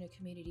organization and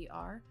community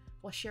are,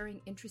 while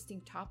sharing interesting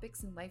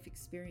topics and life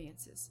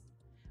experiences.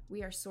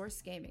 We are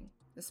Source Gaming,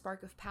 the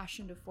spark of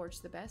passion to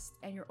forge the best,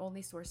 and your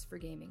only source for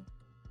gaming.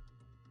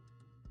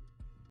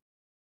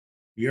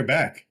 You're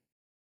back.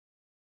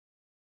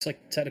 It's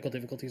like technical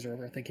difficulties are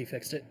over. I think he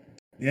fixed it.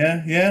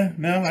 Yeah,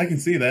 no, I can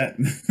see that.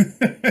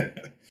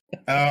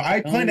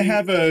 I plan to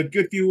have a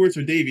good few words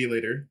for Davey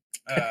later.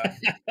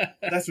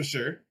 That's for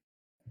sure.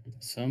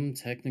 Some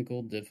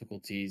technical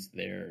difficulties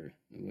there.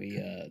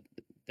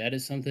 That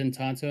is something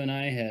Tonto and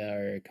I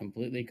are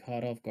completely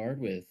caught off guard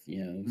with,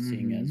 you know,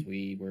 seeing as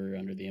we were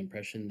under the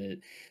impression that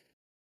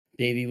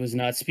Davey was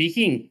not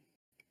speaking.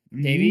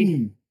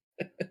 Davey?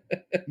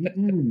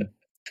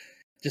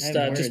 Just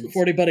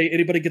before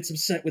anybody gets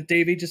upset with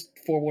Davey, just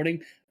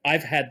forewarning,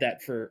 I've had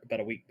that for about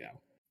a week now.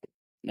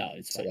 No,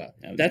 it's fine.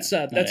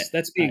 So,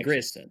 that's being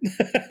Grizz.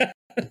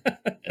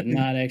 I'm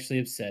not actually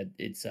upset.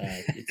 It's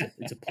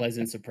a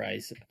pleasant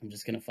surprise. I'm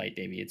just gonna fight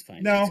Davey. It's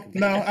fine. No,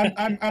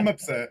 I'm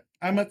upset.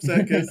 I'm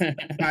upset because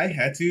I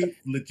had to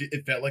legit.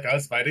 It felt like I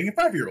was fighting a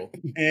 5-year-old,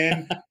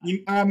 and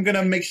I'm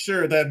gonna make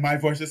sure that my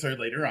voice is heard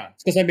later on.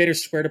 Because I made her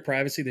swear to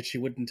privacy that she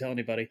wouldn't tell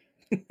anybody.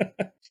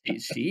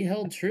 She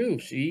held true.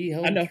 She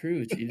held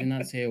true. She did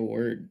not say a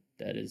word.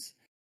 That is.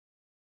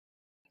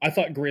 I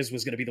thought Grizz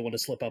was going to be the one to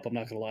slip up. I'm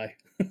not going to lie.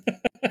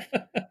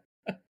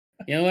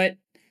 You know what?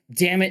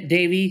 Damn it,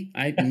 Davey.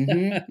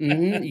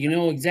 You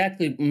know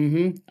exactly.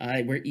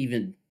 We're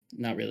even.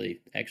 Not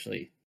really,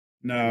 actually.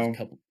 No. A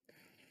couple.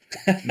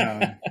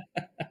 No.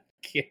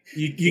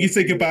 You can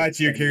say goodbye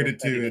to your character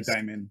too,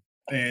 Diamond.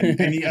 And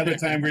any other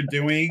time we're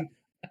doing,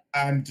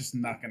 I'm just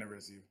not gonna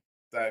res you.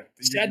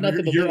 Sad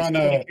nothing to You're lose. on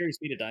Nobody carries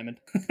me to Diamond.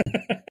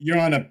 you're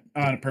on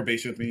a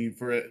probation with me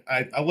for it.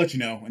 I'll let you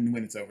know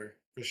when it's over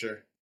for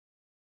sure.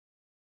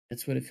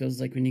 That's what it feels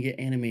like when you get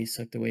anime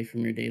sucked away from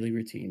your daily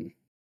routine.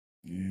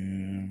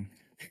 Yeah.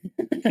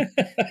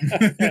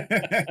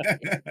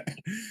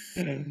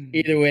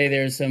 Either way,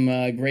 there's some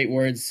great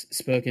words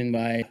spoken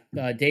by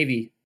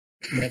Davey.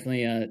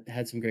 Definitely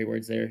had some great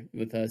words there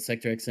with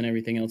Sector X and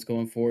everything else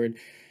going forward.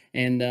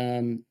 And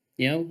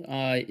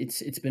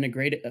it's been a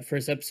great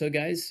first episode,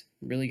 guys.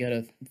 Really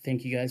gotta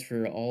thank you guys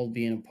for all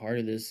being a part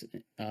of this.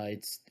 I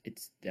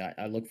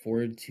look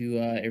forward to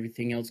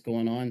everything else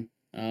going on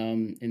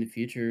in the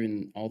future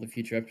and all the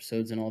future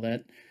episodes and all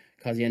that.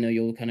 Kazi, I know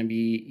you'll kind of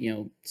be,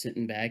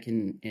 sitting back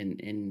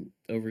and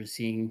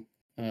overseeing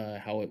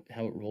how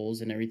it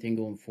rolls and everything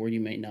going forward.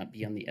 You might not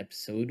be on the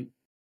episode,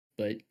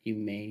 but you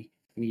may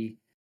be,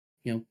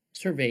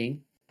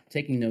 surveying,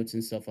 taking notes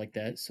and stuff like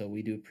that. So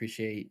we do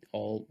appreciate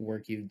all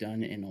work you've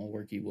done and all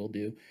work you will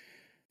do.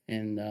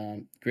 And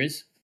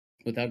Grizz,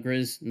 without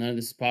Grizz, none of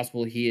this is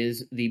possible. He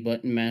is the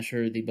button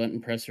masher, the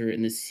button presser,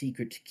 and the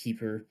secret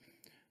keeper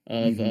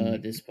of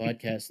this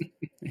podcast.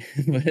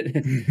 But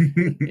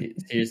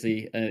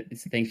seriously,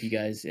 thank you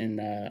guys,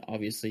 and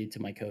obviously to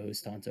my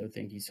co-host Tonto,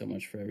 thank you so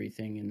much for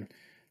everything. And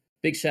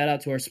big shout out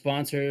to our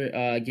sponsor,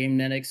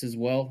 GameNetics as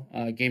well.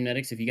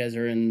 GameNetics, if you guys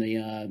are in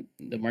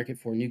the market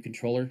for a new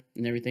controller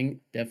and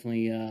everything,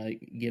 definitely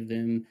give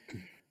them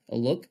a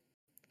look.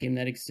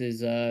 GameNetics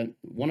is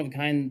one of a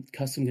kind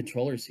custom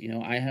controllers.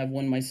 I have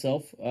one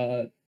myself.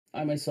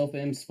 I myself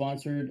am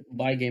sponsored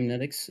by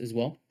GameNetics as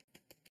well.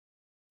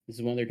 This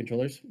is one of their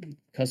controllers,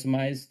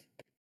 customized,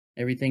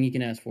 everything you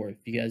can ask for. If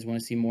you guys want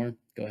to see more,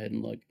 go ahead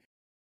and look.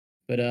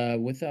 But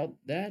with all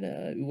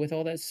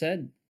that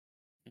said,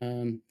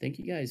 thank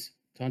you guys.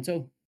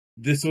 Tonto?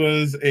 This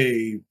was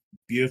a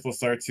beautiful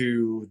start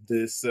to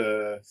this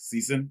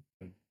season.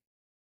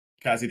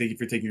 Kazi, thank you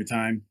for taking your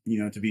time,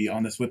 to be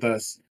on this with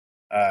us.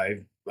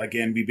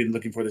 Again, we've been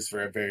looking for this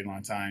for a very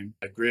long time.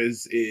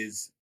 Grizz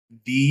is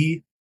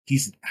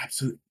he's an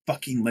absolute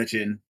fucking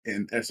legend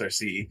in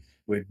SRC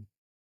with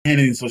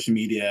handling social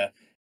media,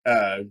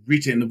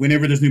 reaching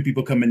whenever there's new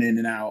people coming in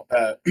and out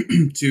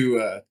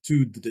to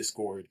the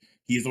Discord.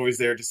 He's always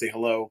there to say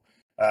hello.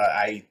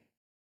 I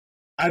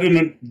don't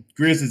know.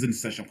 Grizz is an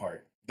essential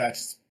part.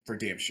 That's for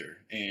damn sure.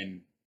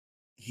 And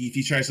if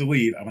he tries to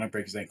leave, I'm gonna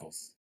break his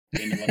ankles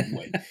in a loving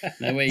way.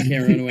 That way you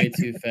can't run away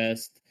too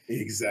fast.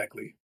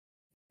 Exactly.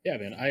 Yeah,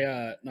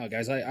 man. No,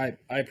 guys. I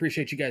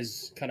appreciate you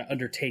guys kind of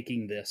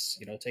undertaking this.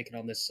 Taking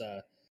on this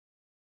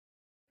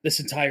this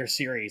entire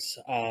series.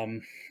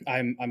 I'm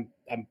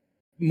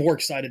more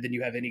excited than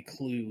you have any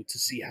clue to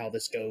see how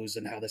this goes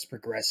and how this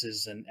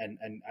progresses. And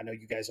I know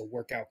you guys will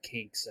work out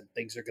kinks and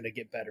things are going to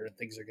get better and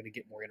things are going to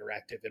get more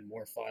interactive and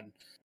more fun.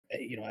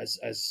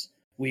 As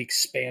we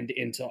expand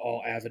into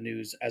all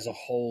avenues as a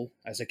whole,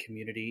 as a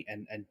community,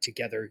 and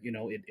together,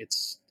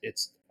 it's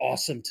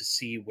awesome to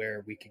see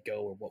where we could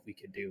go or what we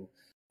could do.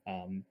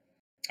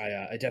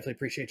 I definitely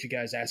appreciate you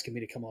guys asking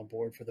me to come on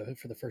board for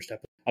the first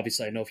episode.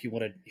 Obviously, I know if you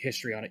wanted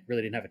history on it,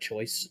 really didn't have a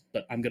choice,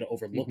 but I'm going to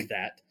overlook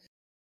that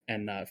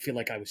and feel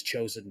like I was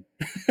chosen.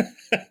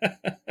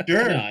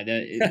 Sure. Sure.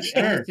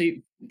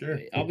 Honestly, Sure.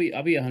 I'll be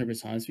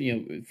 100% honest.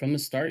 From the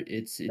start,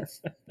 it's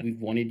we've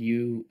wanted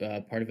you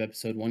part of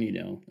episode 1.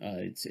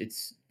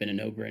 It's been a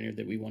no-brainer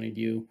that we wanted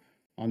you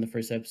on the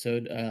first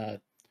episode,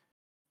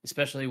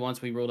 especially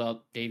once we rolled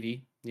out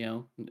Davey.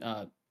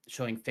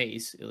 Showing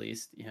face at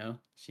least.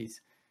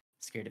 She's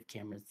scared of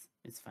cameras.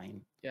 It's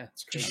fine. Yeah,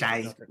 it's She's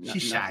crazy. shy.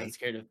 She's shy.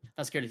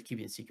 Not scared of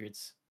keeping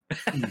secrets.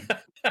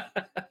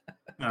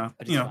 No,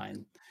 But it's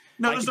fine.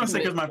 No, there's no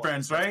secrets, my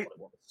friends, right?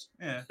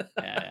 Yeah,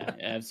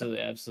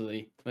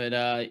 absolutely. But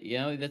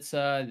that's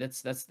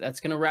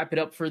gonna wrap it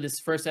up for this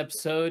first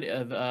episode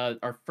of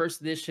our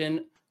first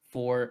edition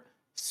for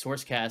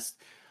Sourcecast.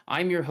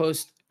 I'm your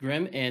host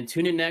Grim, and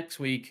tune in next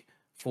week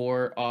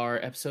for our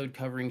episode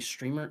covering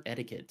streamer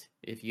etiquette.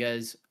 If you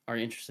guys are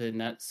interested in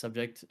that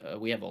subject,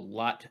 we have a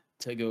lot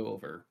to go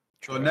over.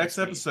 So next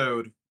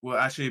episode will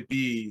actually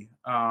be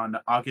on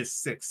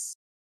August 6th.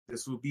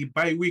 This will be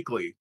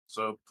bi-weekly.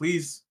 So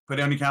please put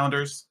it on your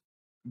calendars.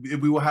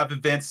 We will have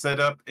events set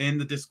up in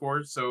the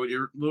Discord. So a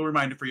little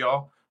reminder for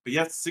y'all. But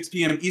yes, 6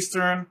 p.m.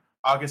 Eastern,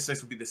 August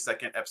 6th will be the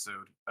second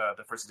episode,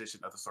 the first edition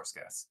of the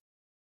Sourcecast.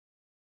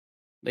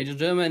 Ladies and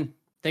gentlemen,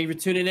 thank you for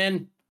tuning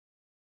in.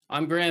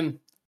 I'm Grim,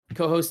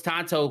 co-host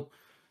Tonto,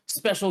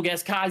 special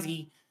guest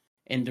Kazi,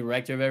 and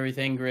director of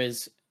everything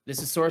Grizz.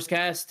 This is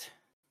Sourcecast.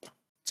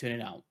 Tune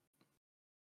it out.